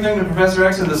the same thing to Professor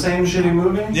X in the same shitty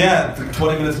movie? Yeah,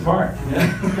 20 minutes apart.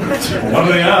 What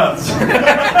are the odds?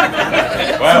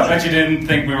 Well, I bet you didn't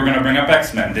think we were going to bring up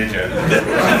X-Men, did you?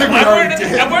 I think we already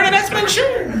did. I'm wearing an X-Men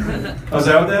shirt. Oh, is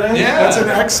that what that is? Yeah. That's an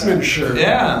X-Men shirt.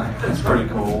 Yeah. That's pretty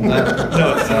cool. No,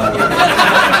 it's not.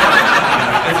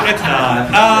 It's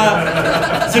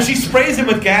not. So she sprays him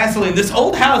with gasoline. This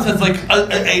old house has like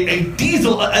a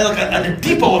diesel, like a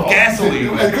depot of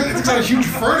gasoline. It's got a huge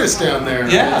furnace down there.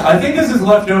 Yeah. I think this is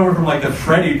left over from like the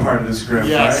Freddy part of the script,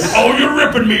 Yes. right? Oh, you're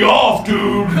ripping me off,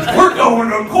 dude. We're going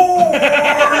to court.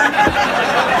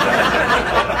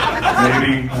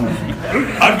 Maybe.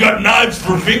 I've got knives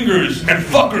for fingers and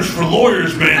fuckers for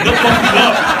lawyers, man. They'll fuck you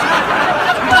up.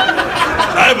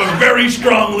 I have a very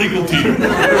strong legal team.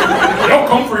 They'll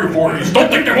come for your 40s. Don't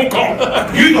think they won't come.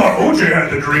 You thought OJ had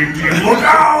the dream team. Look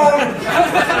out!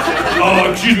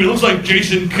 Excuse me. Looks like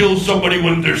Jason kills somebody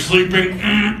when they're sleeping.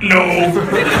 No. No,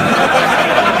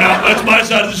 that's my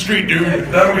side of the street, dude.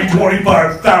 That'll be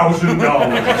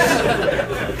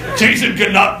 $25,000. Jason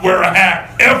cannot wear a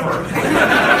hat ever.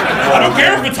 I don't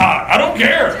care if it's hot. I don't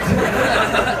care.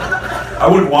 I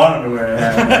wouldn't want him to wear a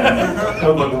hat. That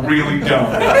would look really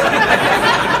dumb.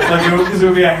 Like because it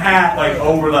would be a hat like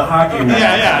over the hockey mask.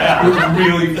 Yeah. It would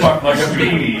really fuck like a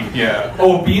beanie. Yeah.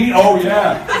 Oh, a beanie? Oh,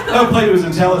 yeah. That would play to his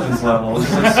intelligence level. It's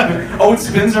just it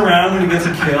spins around when he gets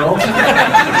a kill.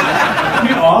 That'd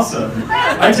be awesome.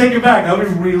 I take it back. That would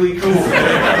be really cool.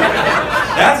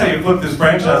 That's how you flip this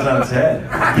franchise on its head.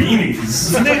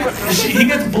 Beanies. He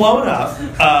gets blown up,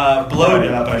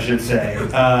 I should say,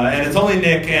 and it's only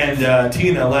Nick and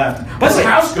Tina left. But his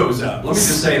house goes up. Let me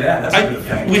just say that. That's a good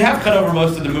thing. We have cut over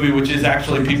most of the movie, which is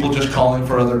actually people just calling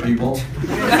for other people.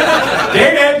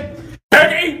 David!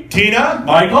 Peggy! Tina?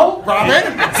 Michael? Robin?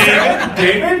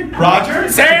 David? Roger?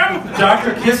 Sam?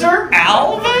 Dr. Kisser?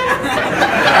 Alvin?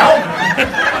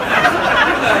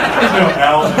 There's no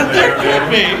Alvin there, Could dude.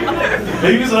 be.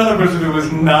 Maybe he's another person who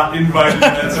was not invited to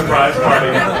that surprise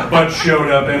party, but showed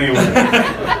up anyway.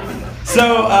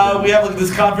 So we have like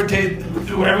this confrontation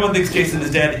where everyone thinks Jason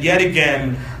is dead. Yet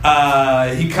again,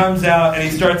 he comes out and he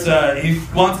starts. He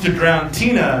wants to drown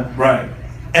Tina. Right.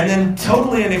 And then,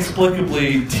 totally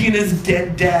inexplicably, Tina's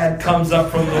dead dad comes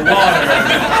up from the water.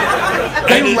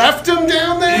 They left him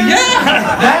down there?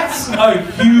 Yeah! That's a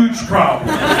huge problem.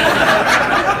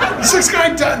 This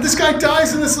guy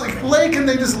dies in this lake and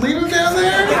they just leave him down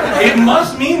there? It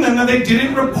must mean then that they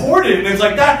didn't report it. And it's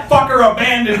like, that fucker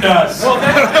abandoned us. Well,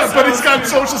 But he's got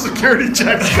social security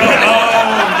checks going.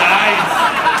 Oh, nice.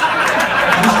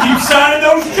 just keep signing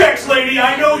those checks, lady.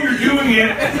 I know you're doing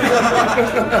it.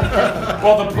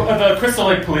 Well, the Crystal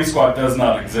Lake Police Squad does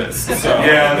not exist. So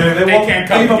Yeah, they can't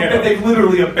come and get him. They've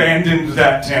literally abandoned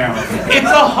that town.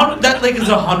 That lake is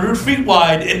 100 feet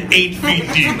wide and 8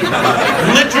 feet deep.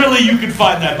 Literally, you could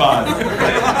find that body.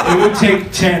 It would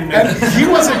take 10 minutes. And he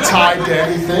wasn't tied to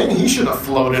anything. He should have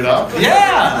floated up.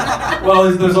 Yeah.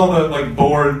 Well, there's all the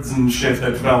boards and shit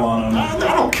that fell on him. I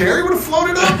don't care. He would have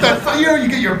floated up. You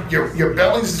get your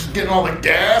belly's getting all the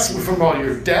gas from all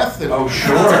your death. And, Oh,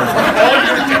 sure.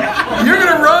 you're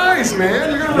gonna rise, man.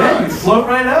 You're gonna Yeah, you rise. float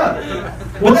right up.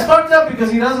 Well, it's fucked up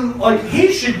because he doesn't,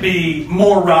 he should be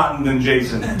more rotten than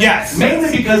Jason. Yes.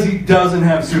 Mainly because he doesn't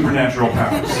have supernatural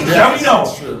powers. Yes, Now we know.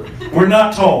 that's true. We're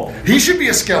not told. He should be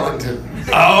a skeleton.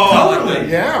 Oh. Totally.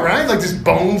 Yeah, right? Like just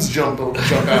bones jump out.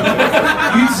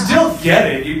 You'd still get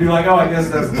it. You'd be like, oh, I guess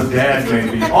that's the dad,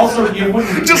 maybe. Also, you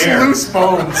wouldn't Just care. loose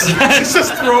bones. It's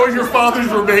just throwing your father's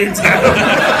remains at him.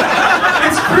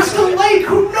 It's Crystal Lake.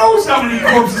 Who knows how many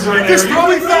corpses are in there? There's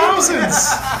probably thousands.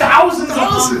 Thousands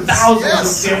upon thousands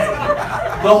Yes. of dead.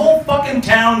 The whole fucking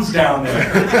town's down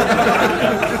there.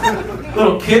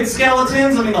 little kid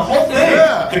skeletons. I mean, the whole thing.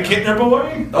 Yeah. The Kittner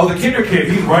boy? Oh, the Kinder Kid,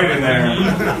 he's right in there.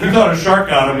 You thought a shark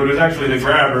got him, but it was actually the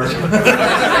grabber. It's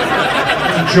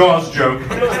a Jaws joke.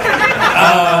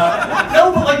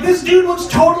 No, but like this dude looks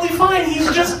totally fine. He's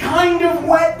just kind of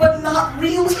wet, but not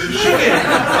really chicken.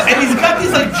 And he's got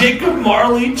these like Jacob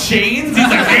Marley chains. He's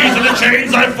like, these are the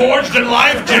chains I forged in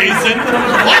life, Jason.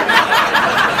 What?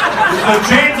 The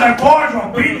chains I forged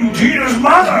while beating Tina's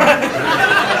mother.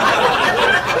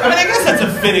 I mean, I guess that's a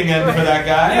fitting end for that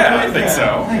guy. Yeah, I think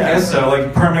so. I guess so,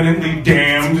 like permanently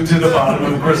damned to the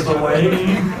bottom of Crystal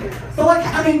Lake. But like,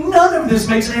 I mean, none of this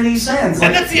makes any sense.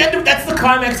 And Like, that's the end of, that's the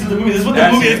climax of the movie. This is what the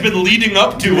That's movie it. has been leading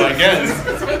up to, I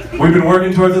guess. we've been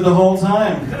working towards it the whole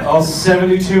time. All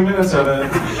 72 minutes of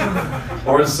it.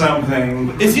 Or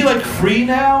something. Is he like free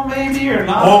now, maybe, or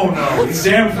not? Oh no, he's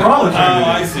damned for all Oh, eternity.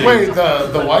 I see. Wait,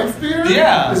 the wife beard?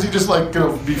 Yeah. Is he just like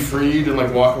gonna be freed and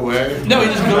like walk away? No, he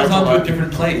just goes on to a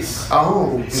different place.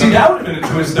 Oh. See, that would have been a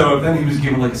twist though if then he was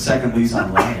given like a second lease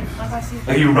on life.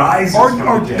 Like he rises Or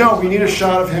from the dead. no, we need a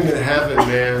shot of him in heaven,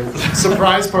 man.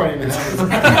 Surprise party in heaven.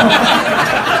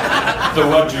 The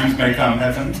what Jews may come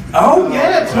heaven. Oh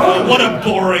yeah, totally. What a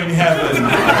boring heaven.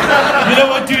 You know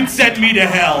what, dude? Send me to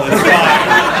hell. It's fine.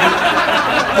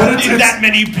 I don't need that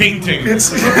many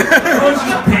paintings. Everyone's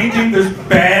just painting, there's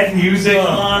bad music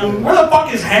on. Where the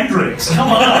fuck is Hendrix? Come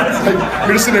on.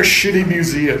 We're just in a shitty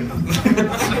museum.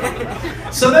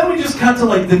 So then we just cut to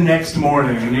like the next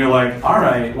morning, and you're like, all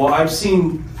right, well, I've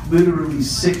seen literally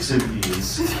 6 of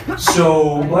these.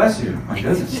 So, bless you, my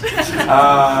goodness.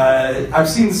 I've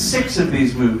seen 6 of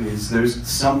these movies. There's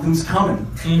something's coming.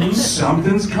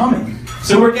 Something's coming.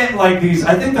 So we're getting like these,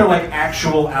 I think they're like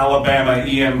actual Alabama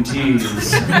EMTs.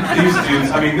 These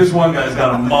dudes, I mean, this one guy's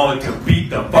got a mullet to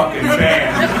beat the fucking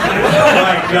band.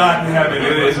 My God in heaven,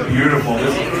 it is beautiful.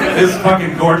 This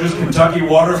fucking gorgeous Kentucky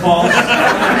waterfall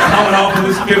coming off of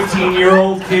this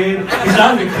 15-year-old kid. He's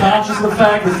not even conscious of the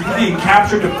fact that he's being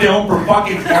captured to film for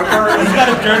fucking ever. He's got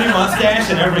a dirty mustache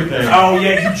and everything. Oh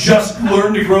yeah, you just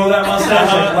learned to grow that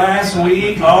mustache like last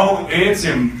week. Oh, it's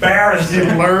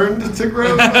embarrassing. Learned to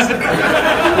grow.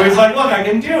 Well, he's like, look, I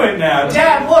can do it now.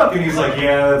 Dad, look. And he's like,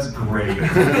 yeah, that's great. You're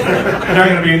not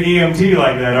going to be an EMT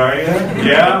like that, are you?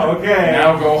 Yeah, okay.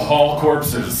 Now go haul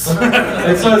corpses.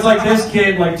 And so it's like this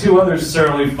kid, like 2 other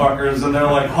surly fuckers, and they're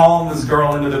like hauling this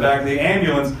girl into the back of the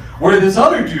ambulance where this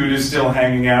other dude is still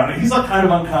hanging out, and he's like kind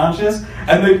of unconscious,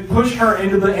 and they push her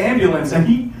into the ambulance, and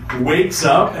he wakes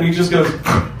up, and he just goes,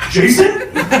 Jason?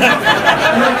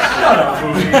 I'm like, shut up,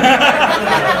 movie.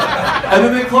 And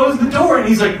then they close the door, and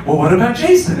he's like, well, what about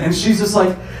Jason? And she's just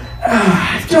like,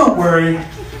 don't worry,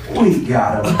 we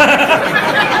got him.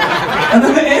 And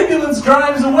then the ambulance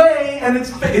drives away, and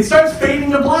it starts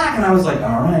fading to black, and I was like,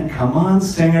 all right, come on,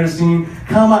 stinger scene,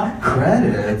 come on,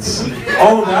 credits.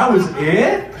 Oh, that was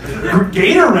it?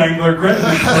 Gator Wrangler credits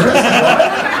first?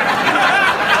 What?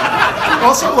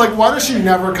 Also, like, why does she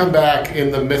never come back in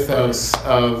the mythos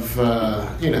of,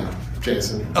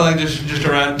 Jason? Oh, like just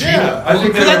around Tina? Yeah. I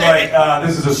think they were like,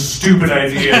 this is a stupid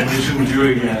idea, and we shouldn't do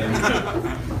it again.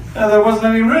 There wasn't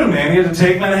any room, man. You had to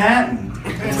take Manhattan.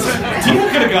 Tina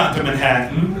could have gone to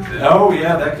Manhattan. Oh,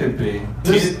 yeah, that could be.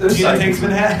 Tina takes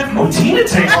Manhattan? Oh, Tina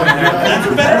takes Manhattan. That's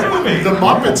a better movie. The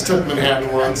Muppets took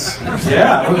Manhattan once.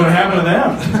 Yeah, look what happened to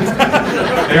them.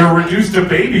 They were reduced to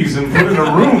babies and put in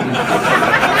a room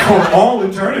for all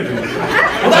eternity.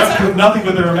 Well, that's with nothing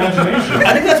but their imagination.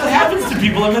 I think that's what happens to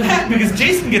people in Manhattan because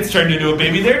Jason gets turned into a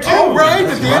baby there too. Oh, right,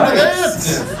 at the end of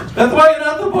that. That's why you're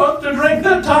not supposed to drink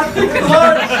the toxic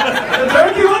sludge. It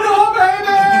turns you into a baby!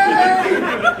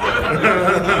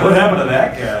 What happened to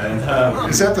that guy?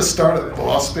 Is that the start of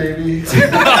Boss Baby? God.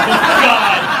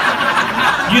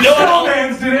 You know what?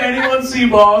 Showmans, did anyone see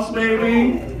Boss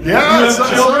Baby? Yeah, You have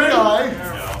children? guy.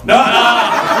 No!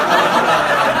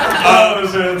 Oh,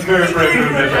 it's very brave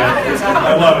of me.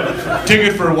 I love it.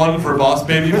 Ticket for 1 for Boss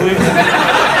Baby, please.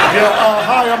 Yeah,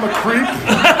 hi, I'm a creep.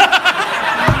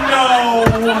 No!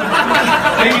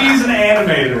 Maybe he's an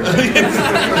animator.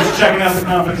 Just checking out the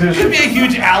competition. Could be a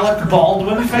huge Alec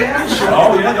Baldwin fan.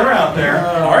 Oh, yeah, they're out there.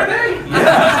 Are they?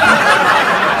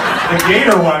 Yeah. The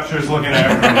Gator Watcher's looking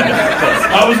after me.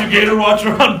 I was a Gator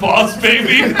Watcher on Boss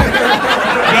Baby.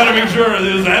 Gotta make sure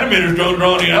those animators don't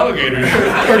draw any alligators.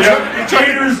 Yeah,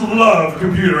 Gators love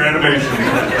computer animation.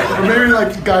 Or maybe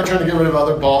like the guy trying to get rid of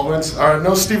other Baldwins. All right,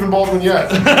 no Stephen Baldwin yet.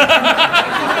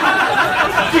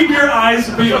 Keep your eyes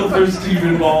peeled for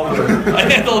Stephen Baldwin. I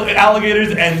handle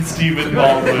alligators and Stephen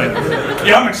Baldwin.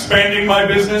 Yeah, I'm expanding my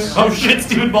business. Oh shit,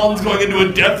 Stephen Baldwin's going into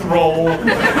a death roll.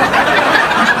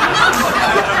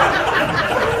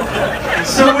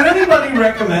 So would anybody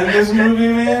recommend this movie,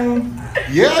 man?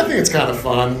 Yeah, I think it's kind of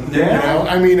fun. Yeah. You know,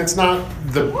 I mean, it's not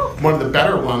one of the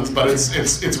better ones, but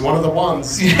it's one of the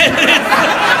ones.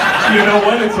 You know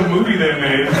what? It's a movie they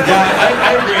made. Yeah,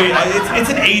 I agree. It's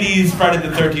an 80s Friday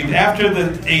the 13th. After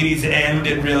the 80s end,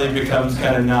 it really becomes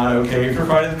kind of not okay for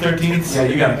Friday the 13th. Yeah,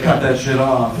 you gotta cut that shit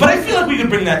off. But I feel like we could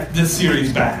bring this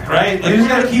series back, right? Like, You just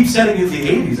gotta keep setting it in the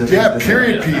 80s. I think Yeah, that's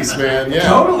period it. piece, man. Yeah,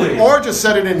 Totally. Or just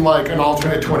set it in like an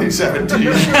alternate 2017.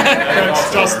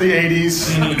 It's just the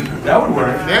 80s. That would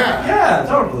work. Yeah. Yeah,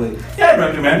 totally. Yeah, I'd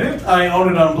recommend it. I own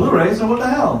it on Blu-ray, so what the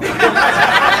hell?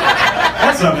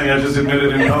 That's something I just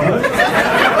admitted in public.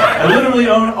 I literally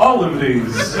own all of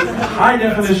these. High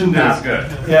definition disc. That's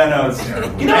good. Yeah, no, it's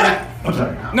terrible. you know what? I'm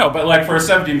sorry. No, but like for a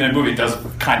 17-minute movie, it does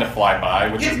kind of fly by,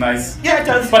 which is nice. Yeah, it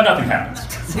does. But nothing happens.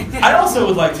 I also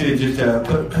would like to just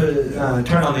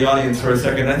turn on the audience for a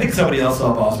second. I think somebody else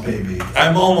saw Boss Baby.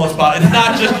 I'm almost positive.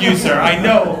 Not just you, sir. I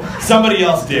know somebody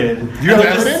else did. You have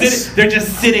they're just evidence? they're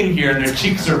just sitting here and their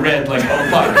cheeks are red like, oh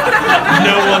fuck.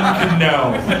 No one can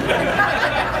know.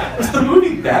 Is the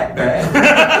movie that bad?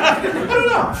 I don't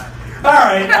know. All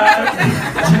right.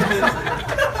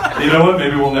 You know what?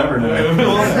 Maybe we'll never know.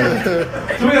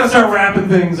 So we gotta start wrapping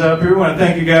things up here. We want to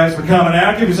thank you guys for coming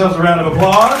out. Give yourselves a round of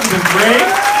applause. It's been great.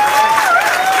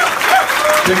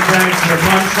 Big thanks to the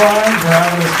Punchline for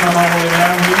having us come all the way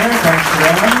down here. Thanks to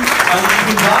them. You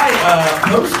can buy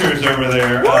posters over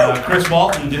there. Chris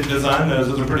Walton did design those.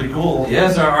 Those are pretty cool.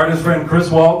 Yes, our artist friend Chris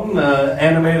Walton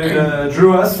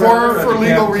drew us For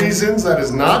legal reasons, that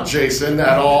is not Jason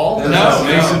at all. No,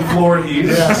 Jason Voorhees.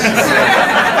 Yes.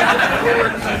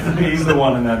 He's the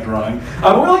one in that drawing.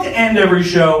 But we like to end every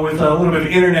show with a little bit of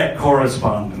internet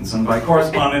correspondence. And by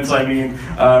correspondence, I mean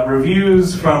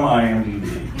reviews from IMDb.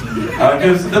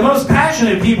 Because the most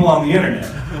passionate people on the internet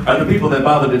are the people that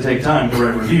bother to take time to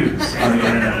write reviews on the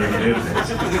internet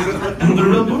database. The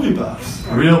real movie buffs.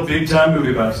 Real big time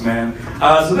movie buffs, man.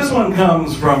 So this one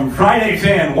comes from Friday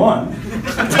Fan 1.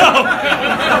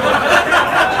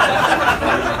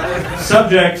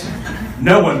 Subject,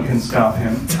 no one can stop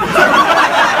him.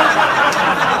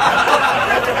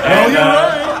 And, you're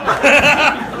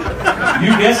right.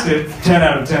 You guessed it, 10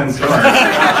 out of 10 stars.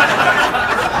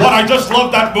 What? I just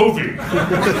love that movie.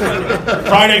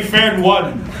 Friday Fan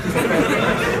 1.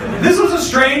 This was a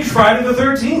strange Friday the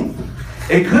 13th.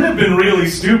 It could have been really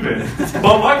stupid,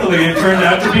 but luckily it turned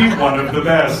out to be one of the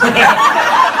best.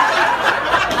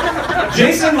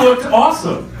 Jason looked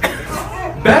awesome.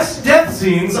 Best death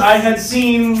scenes I had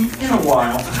seen in a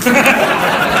while.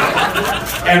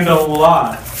 And a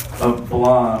lot of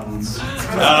blondes. No.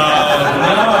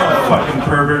 Fucking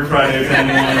pervert Friday Fan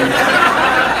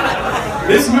 1.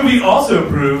 This movie also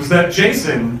proves that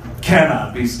Jason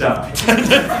cannot be stopped.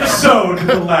 So did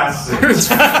the last six.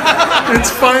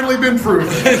 It's finally been proven.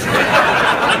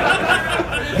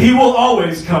 He will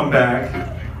always come back.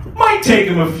 Might take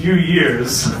him a few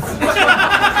years.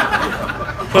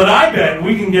 But I bet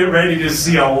we can get ready to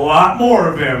see a lot more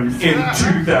of him in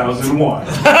 2001.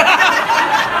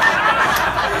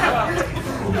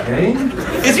 Okay.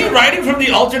 Is he writing from the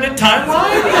alternate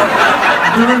timeline?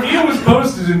 The review was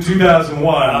posted in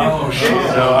 2001. Oh, shit.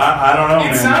 So I don't know, It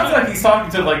man. sounds like he's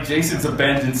talking to like Jason's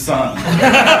abandoned son.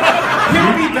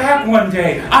 He'll be back one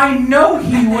day. I know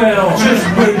he will. Just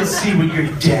wait to see what your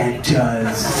dad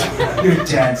does. Your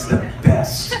dad's the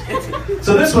best.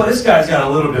 So this guy's got a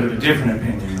little bit of a different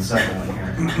opinion than the second one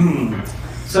here.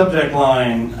 Subject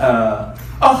line, a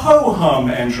ho-hum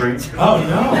entry. Oh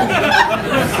no.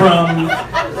 From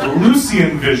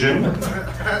Lucian Vision.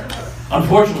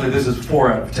 Unfortunately, this is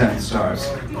 4 out of 10 stars.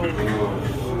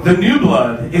 The New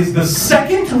Blood is the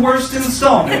second worst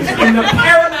installment in the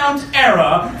Paramount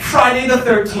era Friday the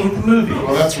 13th movie.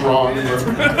 Well, that's wrong.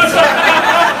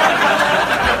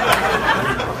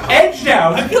 Edged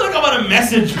out. I feel like I'm on a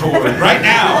message board right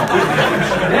now.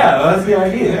 Yeah, that's the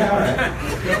idea. Yeah, all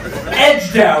right.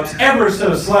 Edged out ever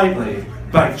so slightly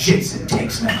by Jason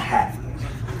Takes Manhattan.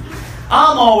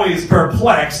 I'm always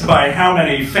perplexed by how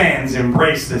many fans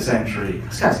embrace this entry.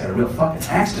 This guy's got a real fucking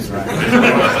axe to grind.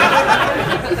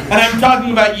 And I'm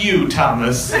talking about you,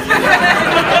 Thomas.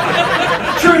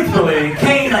 Truthfully,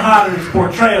 Kane Hodder's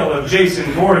portrayal of Jason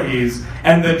Voorhees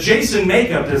and the Jason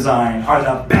makeup design are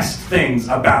the best things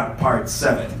about Part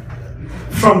 7.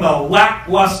 From the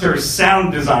lackluster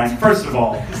sound design, first of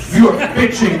all, you are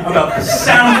bitching about the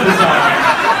sound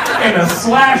design in a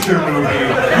slasher movie.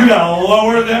 You gotta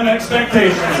lower them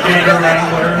expectations, Gator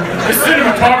Wrangler. The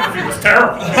cinematography was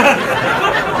terrible.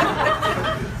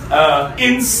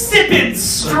 Insipid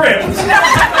script.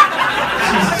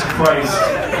 Jesus Christ.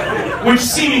 Which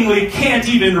seemingly can't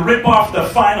even rip off the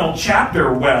final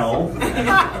chapter well.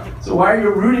 So why are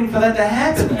you rooting for that to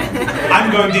happen then?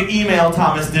 I'm going to email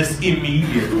Thomas this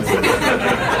immediately.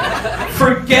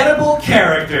 Forgettable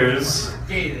characters.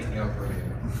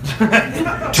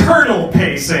 Turtle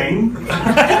pacing.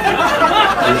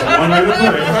 There's one way to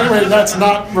put it. Anyway, that's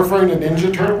not referring to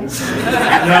Ninja Turtles? No,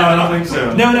 I don't think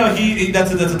so. No,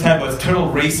 that's a typo. It's turtle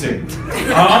racing. Oh.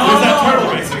 There's that turtle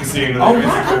racing scene. Oh,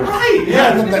 right.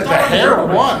 Yeah, and the hair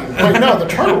one. Wait, no, the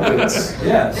turtle bits.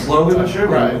 Yeah, slowly but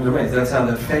surely. Right. That's how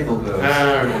that fable goes.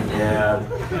 Yeah.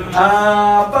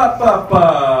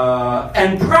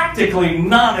 And practically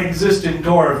non-existent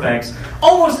gore effects.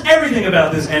 Almost everything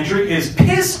about this entry is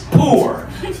piss poor.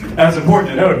 That's important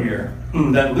to note here.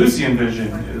 That Lucian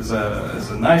Vision is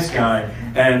a nice guy,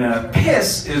 and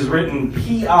piss is written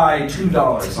P-I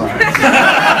 $2 signs.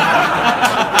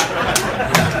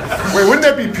 Wait, wouldn't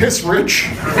that be piss rich?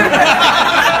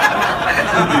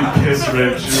 Piss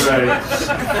rich, right.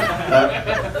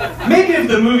 Maybe if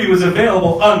the movie was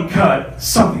available uncut,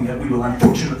 something that we will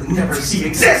unfortunately never see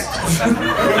exist,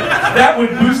 that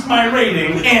would boost my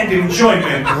rating and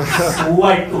enjoyment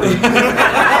slightly.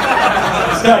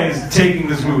 This guy is taking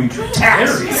this movie to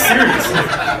task. Very seriously.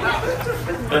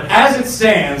 But as it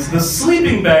stands, the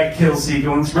sleeping bag kill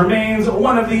sequence remains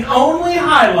one of the only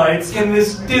highlights in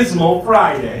this dismal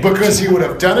Friday. Because he would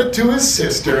have done it to his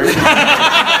sister.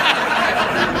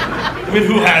 I mean,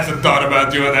 who hasn't thought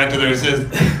about doing that to their sister?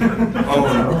 Oh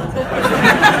no.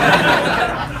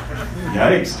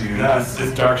 Yikes, dude.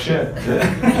 It's dark shit.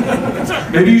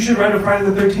 Maybe you should write a Friday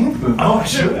the 13th movie. Oh, I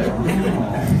should.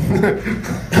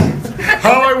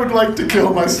 How I would like to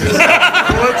kill my sister.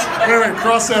 Let's anyway,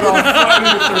 cross that off.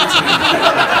 Friday the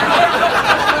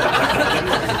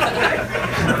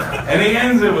 13th. And he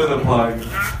ends it with a plug.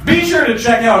 Be sure to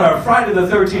check out our Friday the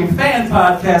 13th fan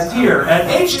podcast here at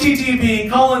http:/.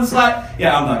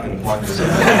 Yeah, I'm not going to plug this.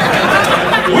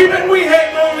 We've been We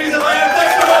Hate Movies Atlanta.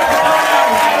 Thanks so much for coming out.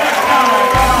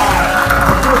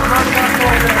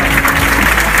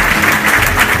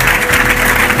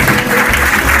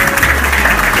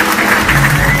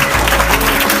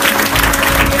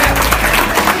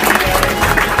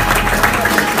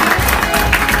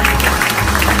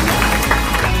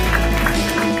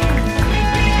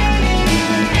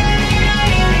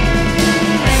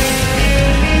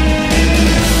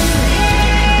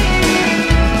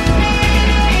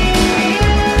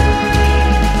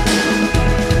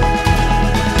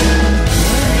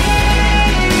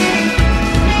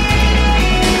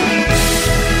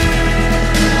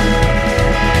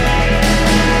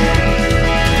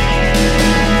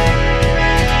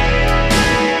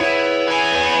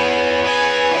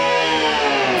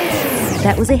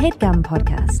 That was a HeadGum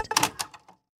podcast.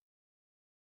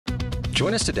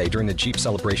 Join us today during the Jeep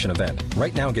Celebration event.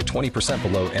 Right now, get 20%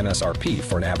 below MSRP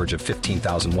for an average of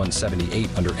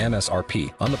 $15,178 under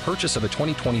MSRP on the purchase of a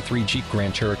 2023 Jeep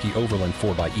Grand Cherokee Overland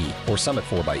 4xE or Summit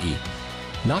 4xE.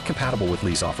 Not compatible with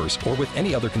lease offers or with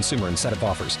any other consumer incentive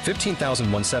offers.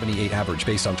 $15,178 average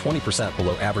based on 20%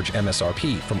 below average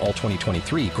MSRP from all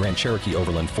 2023 Grand Cherokee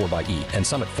Overland 4xE and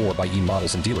Summit 4xE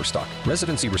models in dealer stock.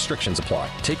 Residency restrictions apply.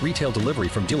 Take retail delivery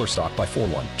from dealer stock by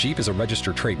 4/1. Jeep is a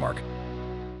registered trademark.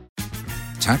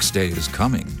 Tax day is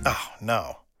coming. Oh,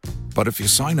 no. But if you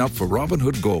sign up for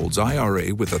Robinhood Gold's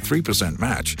IRA with a 3%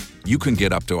 match, you can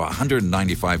get up to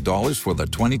 $195 for the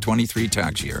 2023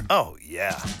 tax year. Oh,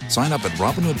 yeah. Sign up at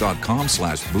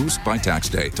Robinhood.com/boost by tax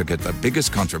day to get the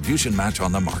biggest contribution match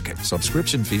on the market.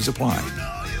 Subscription fees apply.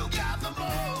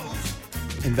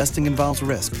 Investing involves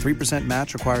risk. 3%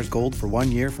 match requires gold for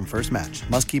 1 year from first match.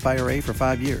 Must keep IRA for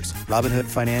 5 years. Robinhood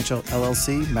Financial,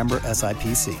 LLC, member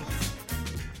SIPC.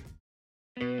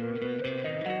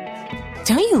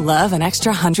 Don't you love an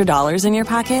extra $100 in your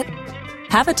pocket?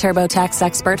 Have a TurboTax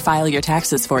expert file your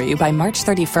taxes for you by March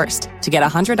 31st to get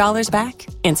 $100 back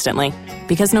instantly.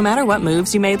 Because no matter what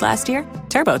moves you made last year,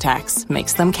 TurboTax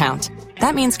makes them count.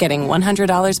 That means getting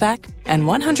 $100 back and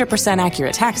 100%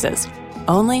 accurate taxes,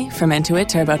 only from Intuit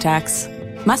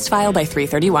TurboTax. Must file by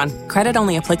 3/31. Credit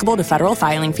only applicable to federal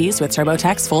filing fees with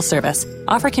TurboTax full service.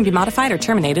 Offer can be modified or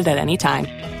terminated at any time.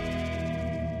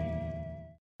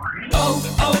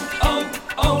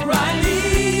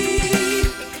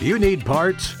 You need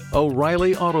parts?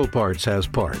 O'Reilly Auto Parts has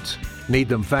parts. Need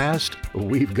them fast?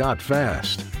 We've got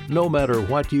fast. No matter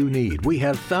what you need, we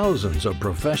have thousands of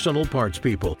professional parts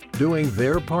people doing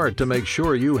their part to make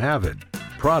sure you have it.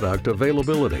 Product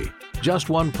availability. Just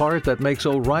one part that makes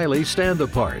O'Reilly stand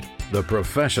apart. The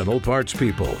professional parts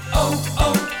people.